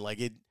done. Like,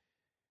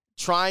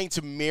 trying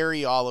to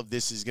marry all of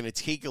this is going to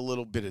take a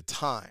little bit of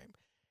time.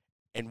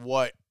 And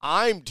what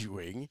I'm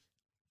doing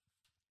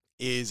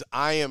is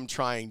I am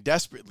trying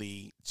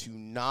desperately to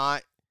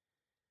not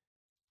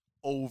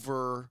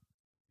overdo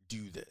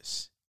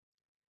this.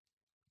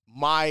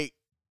 My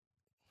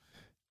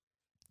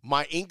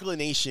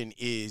inclination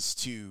is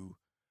to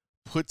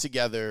put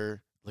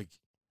together, like,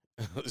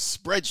 a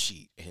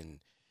spreadsheet and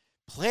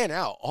plan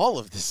out all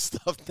of this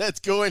stuff that's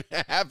going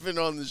to happen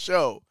on the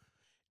show.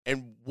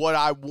 And what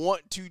I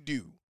want to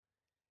do,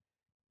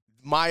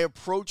 my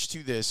approach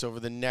to this over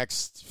the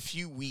next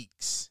few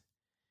weeks,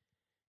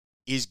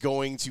 is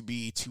going to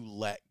be to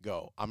let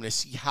go. I'm going to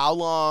see how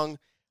long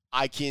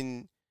I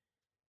can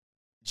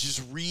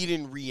just read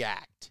and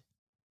react.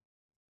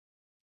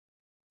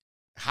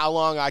 How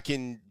long I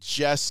can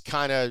just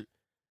kind of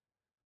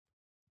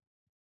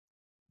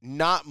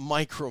not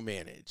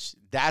micromanage.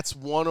 That's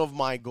one of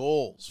my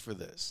goals for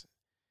this,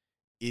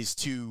 is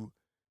to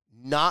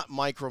not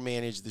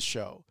micromanage the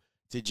show,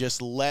 to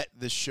just let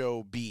the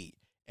show be.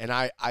 And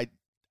I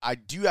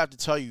do have to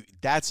tell you,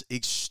 that's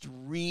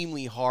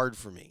extremely hard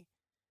for me.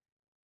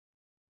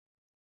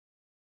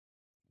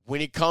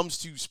 When it comes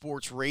to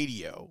sports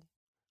radio,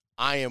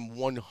 I am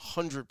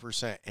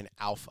 100% an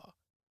alpha.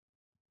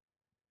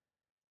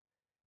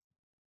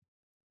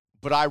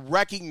 But I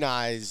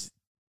recognize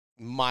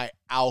my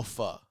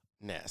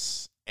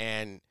alpha-ness,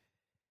 and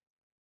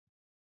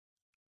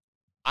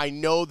I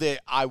know that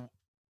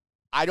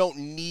I don't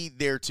need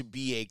there to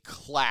be a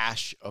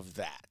clash of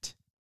that.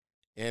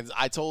 And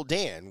I told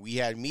Dan, we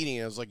had a meeting,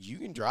 and I was like, you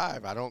can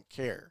drive. I don't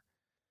care.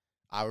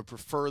 I would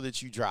prefer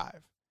that you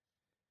drive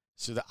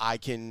so that I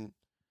can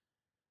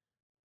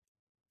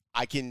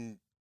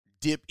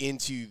dip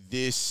into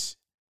this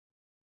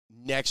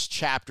next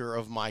chapter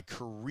of my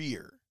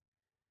career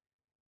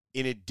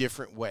in a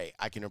different way.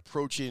 I can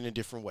approach it in a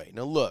different way.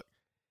 Now, look,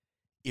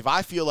 if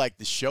I feel like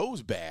the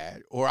show's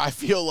bad, or I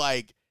feel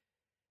like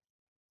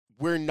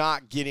we're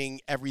not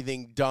getting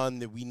everything done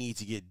that we need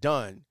to get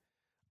done,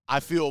 I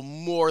feel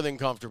more than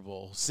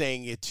comfortable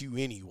saying it to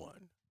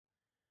anyone.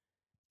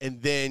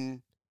 And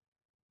then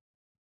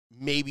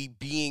maybe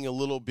being a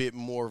little bit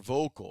more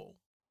vocal.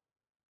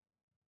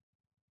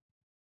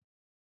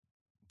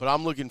 But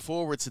I'm looking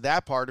forward to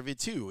that part of it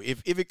too.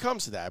 If it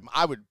comes to that,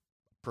 I would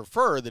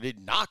prefer that it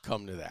not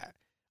come to that.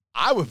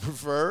 I would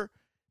prefer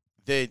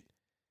that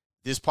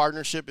this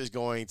partnership is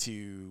going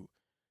to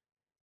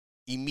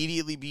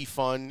immediately be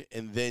fun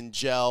and then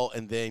gel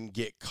and then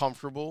get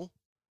comfortable,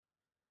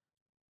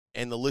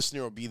 and the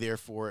listener will be there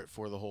for it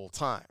for the whole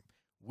time,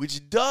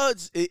 which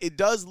does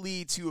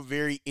lead to a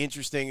very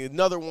interesting,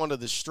 another one of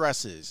the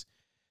stresses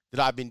that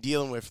I've been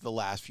dealing with for the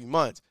last few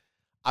months.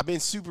 I've been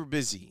super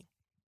busy,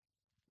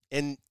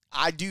 and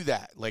I do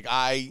that. Like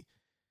I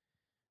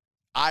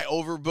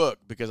overbook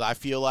because I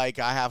feel like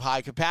I have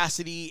high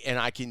capacity and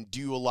I can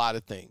do a lot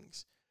of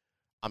things.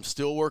 I'm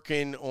still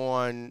working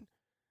on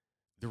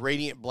the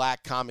Radiant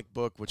Black comic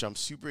book, which I'm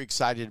super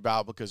excited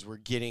about because we're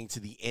getting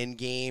to the end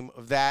game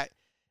of that,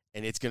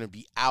 and it's going to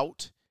be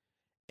out,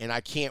 and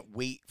I can't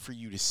wait for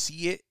you to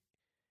see it.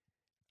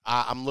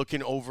 I'm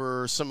looking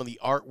over some of the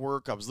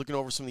artwork. I was looking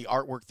over some of the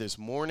artwork this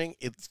morning.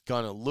 It's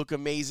going to look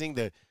amazing.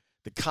 The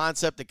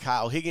concept that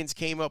Kyle Higgins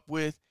came up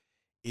with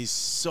is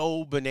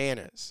so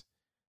bananas.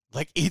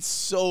 Like, it's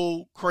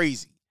so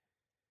crazy.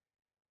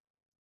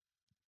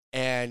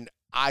 And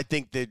I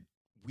think that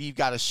we've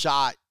got a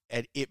shot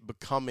at it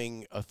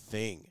becoming a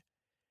thing.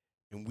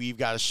 And we've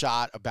got a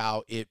shot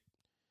about it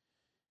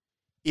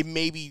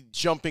maybe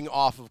jumping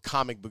off of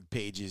comic book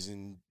pages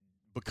and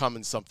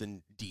becoming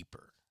something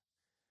deeper.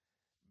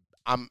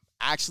 I'm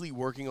actually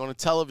working on a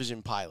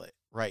television pilot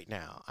right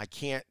now. I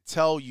can't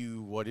tell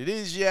you what it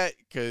is yet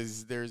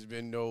because there's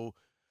been no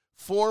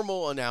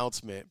formal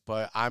announcement,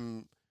 but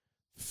I'm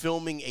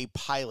filming a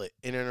pilot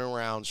in and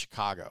around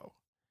Chicago,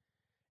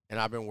 and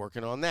I've been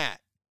working on that.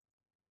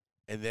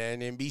 And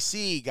then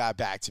NBC got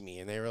back to me,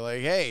 and they were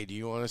like, hey, do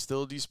you want to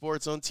still do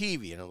sports on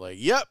TV? And I'm like,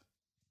 yep,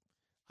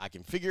 I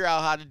can figure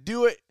out how to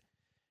do it,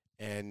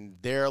 and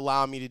they're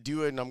allowing me to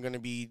do it, and I'm going to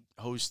be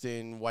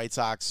hosting White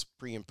Sox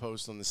pre and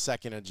post on the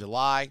 2nd of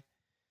July,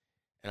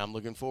 and I'm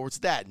looking forward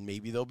to that, and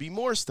maybe there'll be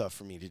more stuff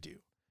for me to do.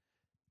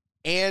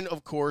 And,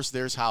 of course,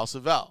 there's House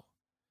of L.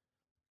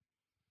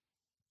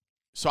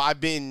 So I've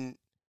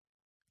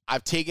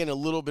taken a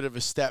little bit of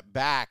a step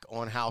back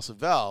on House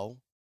of L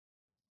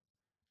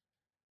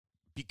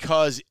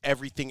because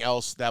everything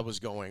else that was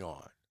going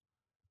on.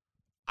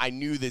 I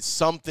knew that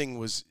something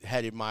was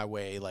headed my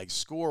way, like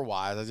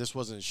score-wise. I just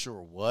wasn't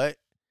sure what.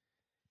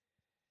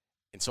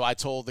 And so I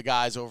told the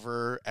guys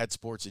over at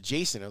Sports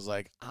Adjacent, I was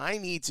like, I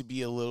need to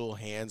be a little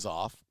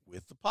hands-off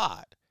with the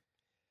pod.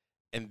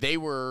 And they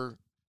were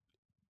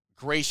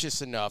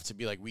gracious enough to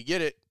be like, we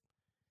get it.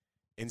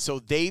 And so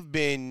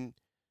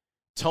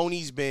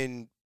Tony's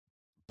been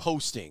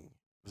posting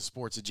the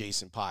Sports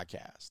Adjacent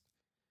podcast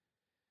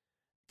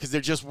because there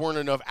just weren't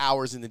enough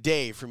hours in the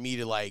day for me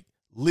to like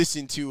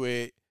listen to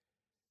it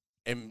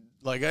and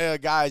like, hey,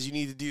 guys, you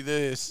need to do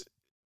this.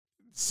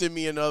 Send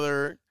me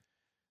another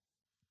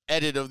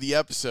edit of the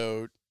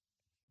episode.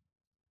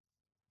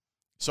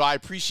 So I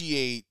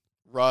appreciate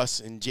Russ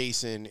and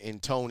Jason and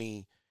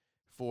Tony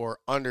for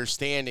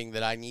understanding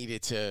that I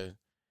needed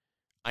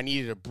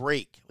a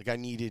break. Like I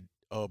needed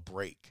a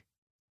break.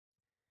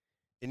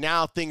 And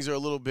now things are a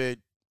little bit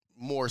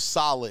more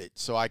solid,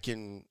 so I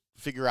can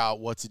figure out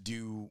what to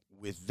do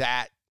with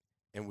that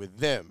and with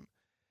them.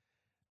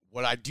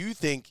 What I do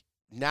think,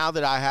 now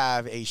that I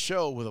have a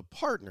show with a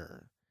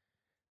partner,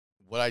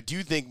 what I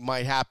do think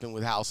might happen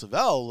with House of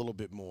L a little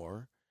bit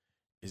more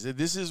is that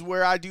this is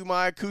where I do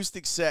my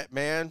acoustic set,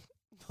 man.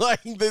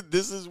 Like,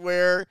 this is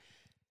where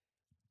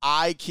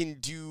I can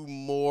do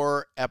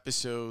more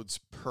episodes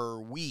per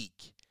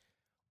week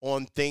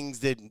on things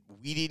that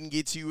we didn't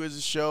get to as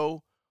a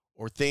show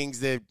or things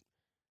that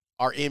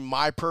are in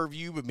my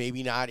purview but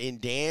maybe not in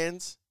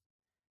Dan's.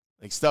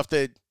 Like stuff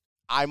that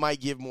I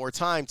might give more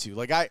time to.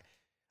 Like I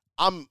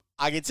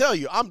can tell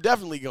you, I'm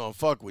definitely going to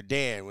fuck with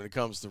Dan when it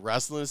comes to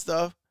wrestling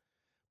stuff.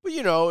 But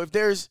if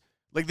there's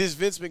like this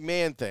Vince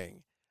McMahon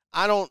thing,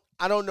 I don't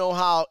know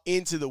how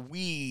into the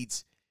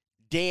weeds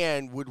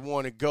Dan would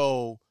want to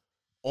go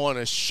on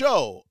a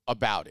show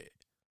about it.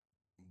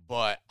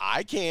 But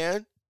I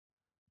can.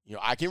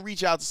 I can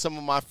reach out to some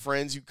of my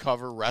friends who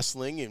cover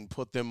wrestling and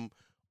put them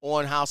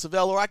on House of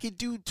L, or I could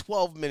do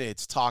 12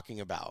 minutes talking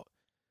about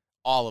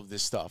all of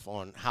this stuff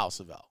on House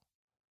of L.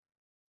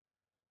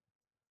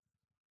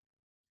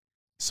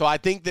 So I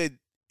think that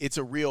it's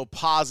a real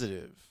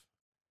positive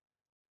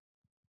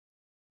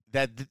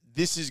that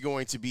this is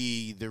going to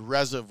be the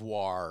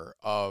reservoir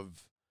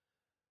of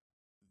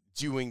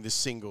doing the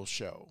single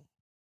show.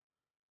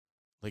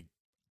 Like,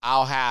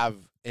 I'll have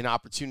an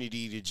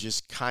opportunity to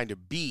just kind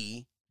of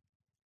be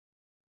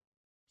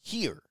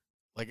here.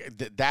 Like,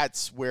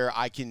 that's where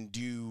I can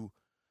do,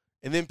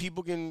 and then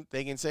people can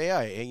say,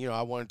 hey,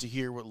 I wanted to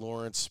hear what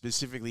Lawrence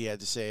specifically had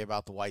to say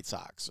about the White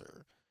Sox.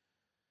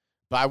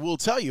 But I will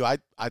tell you, I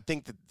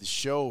think that the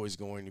show is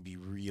going to be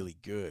really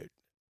good.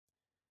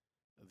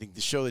 I think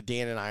the show that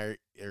Dan and I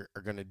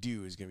are going to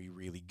do is going to be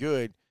really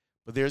good,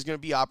 but there's going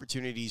to be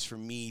opportunities for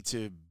me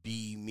to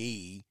be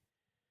me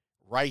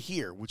right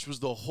here, which was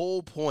the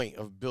whole point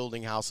of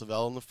building House of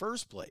L in the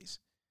first place.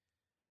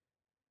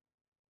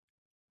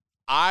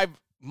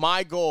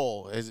 My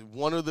goal, as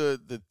one of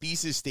the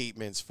thesis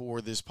statements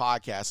for this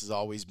podcast has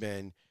always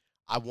been,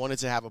 I wanted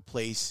to have a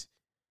place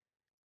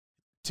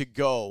to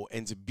go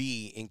and to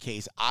be in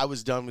case I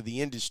was done with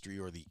the industry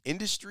or the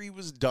industry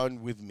was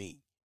done with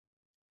me.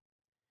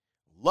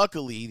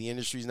 Luckily, the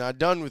industry's not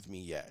done with me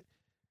yet,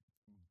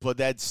 but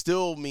that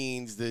still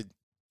means that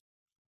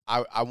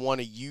I want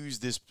to use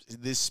this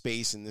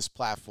space and this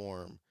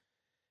platform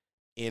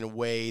in a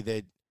way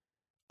that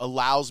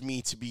allows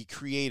me to be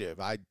creative.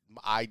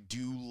 I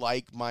do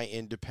like my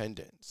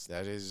independence.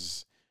 That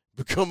has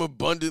become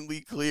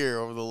abundantly clear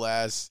over the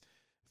last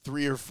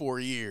 3 or 4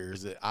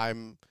 years that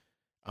I'm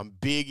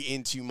big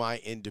into my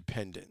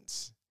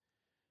independence.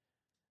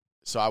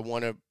 So I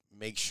want to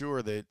make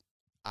sure that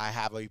I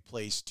have a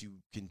place to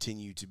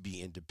continue to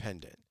be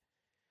independent.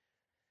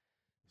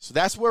 So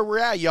that's where we're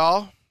at,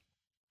 y'all.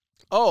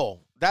 Oh,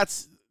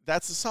 that's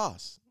the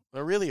sauce.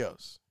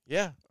 Aurelio's.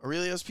 Yeah,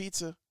 Aurelio's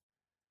Pizza.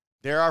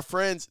 They're our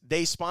friends.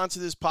 They sponsor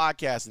this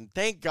podcast, and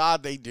thank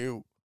God they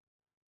do.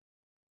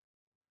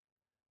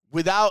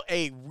 Without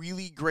a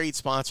really great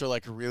sponsor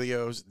like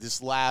Aurelio's,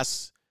 this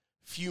last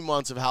few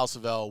months of House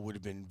of L would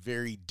have been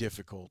very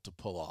difficult to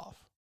pull off.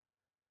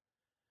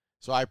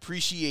 So I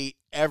appreciate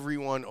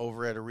everyone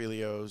over at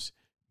Aurelio's.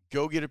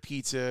 Go get a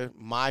pizza.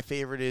 My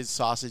favorite is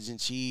sausage and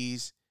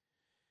cheese.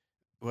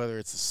 Whether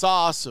it's the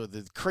sauce or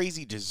the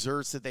crazy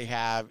desserts that they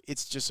have,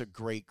 it's just a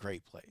great,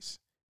 great place.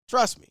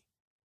 Trust me,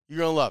 you're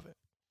going to love it.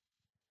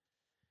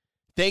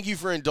 Thank you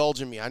for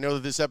indulging me. I know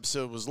that this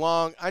episode was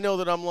long. I know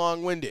that I'm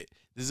long-winded.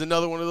 This is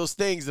another one of those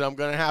things that I'm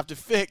going to have to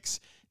fix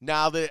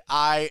now that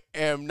I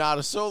am not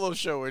a solo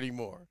show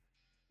anymore.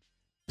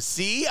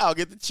 See, I'll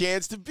get the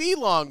chance to be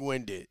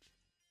long-winded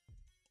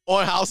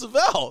on House of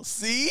L.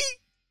 See?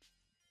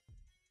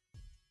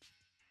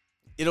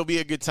 It'll be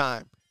a good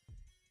time.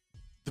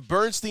 The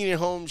Bernstein at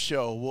Home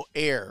show will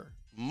air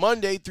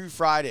Monday through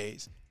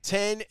Fridays,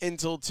 10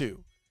 until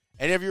 2.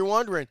 And if you're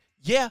wondering,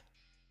 yeah,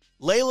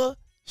 Layla,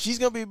 she's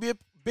going to be a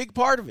big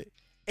part of it.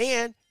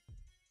 And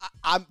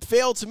I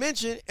failed to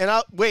mention, and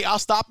I'll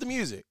stop the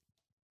music.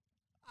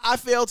 I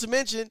failed to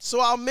mention, so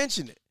I'll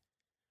mention it.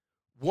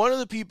 One of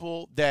the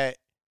people that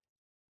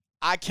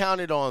I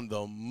counted on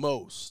the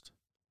most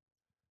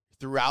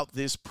throughout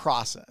this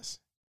process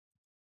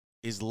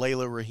is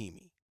Layla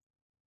Rahimi.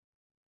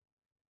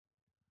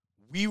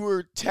 We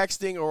were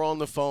texting or on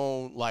the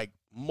phone like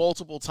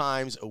multiple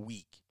times a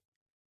week.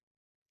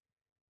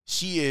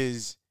 She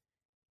is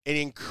an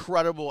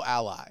incredible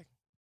ally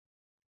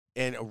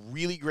and a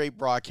really great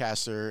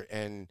broadcaster.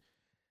 And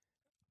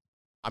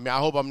I mean, I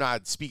hope I'm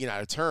not speaking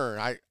out of turn.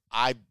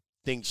 I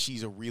think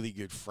she's a really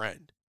good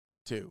friend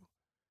too.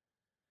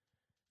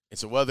 And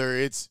so whether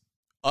it's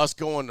us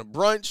going to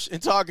brunch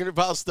and talking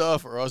about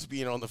stuff or us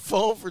being on the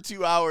phone for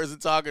 2 hours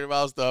and talking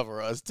about stuff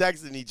or us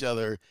texting each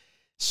other,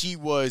 she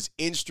was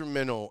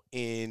instrumental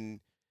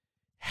in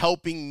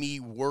helping me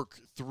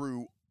work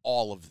through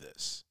all of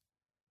this.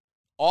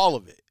 All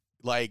of it.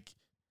 Like,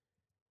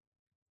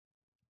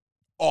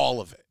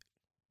 all of it.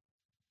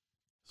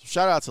 So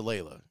shout out to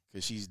Layla,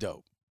 because she's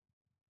dope.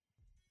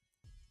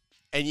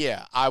 And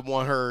yeah, I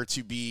want her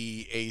to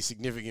be a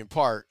significant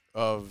part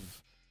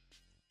of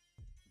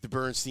the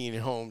Bernstein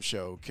at Home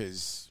show,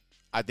 because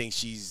I think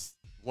she's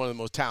one of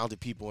the most talented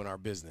people in our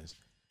business.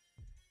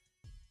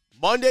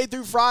 Monday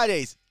through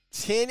Fridays,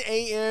 10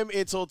 a.m.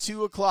 until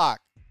 2 o'clock.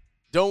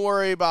 Don't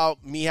worry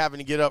about me having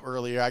to get up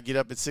earlier. I get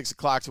up at 6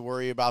 o'clock to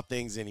worry about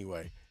things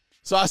anyway.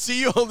 So I'll see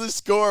you on The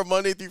Score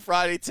Monday through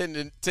Friday,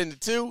 10 to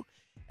 2.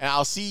 And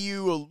I'll see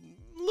you a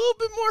little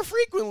bit more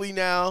frequently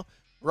now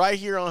right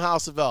here on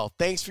House of L.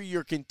 Thanks for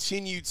your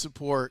continued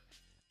support.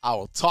 I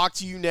will talk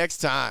to you next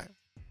time.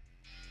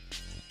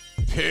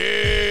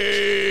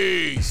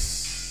 Peace.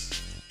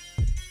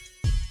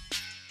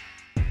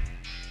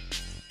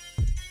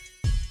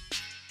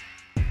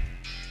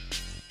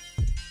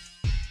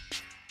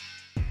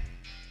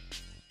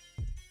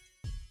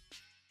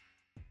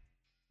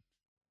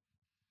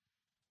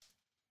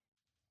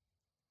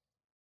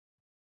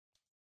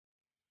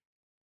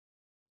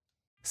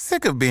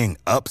 Sick of being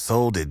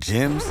upsold at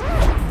gyms?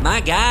 My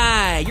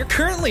guy, you're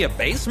currently a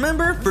base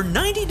member? For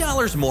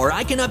 $90 more,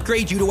 I can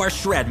upgrade you to our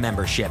Shred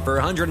membership. For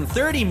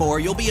 $130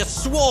 more, you'll be a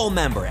Swole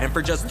member. And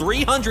for just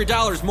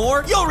 $300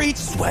 more, you'll reach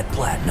Sweat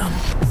Platinum.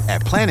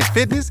 At Planet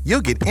Fitness,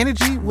 you'll get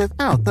energy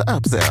without the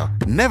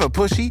upsell. Never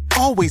pushy,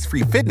 always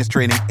free fitness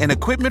training and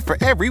equipment for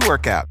every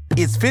workout.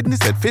 It's fitness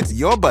that fits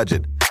your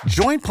budget.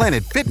 Join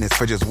Planet Fitness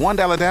for just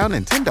 $1 down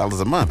and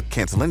 $10 a month.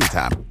 Cancel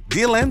anytime.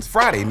 Deal ends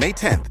Friday, May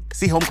 10th.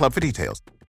 See Home Club for details.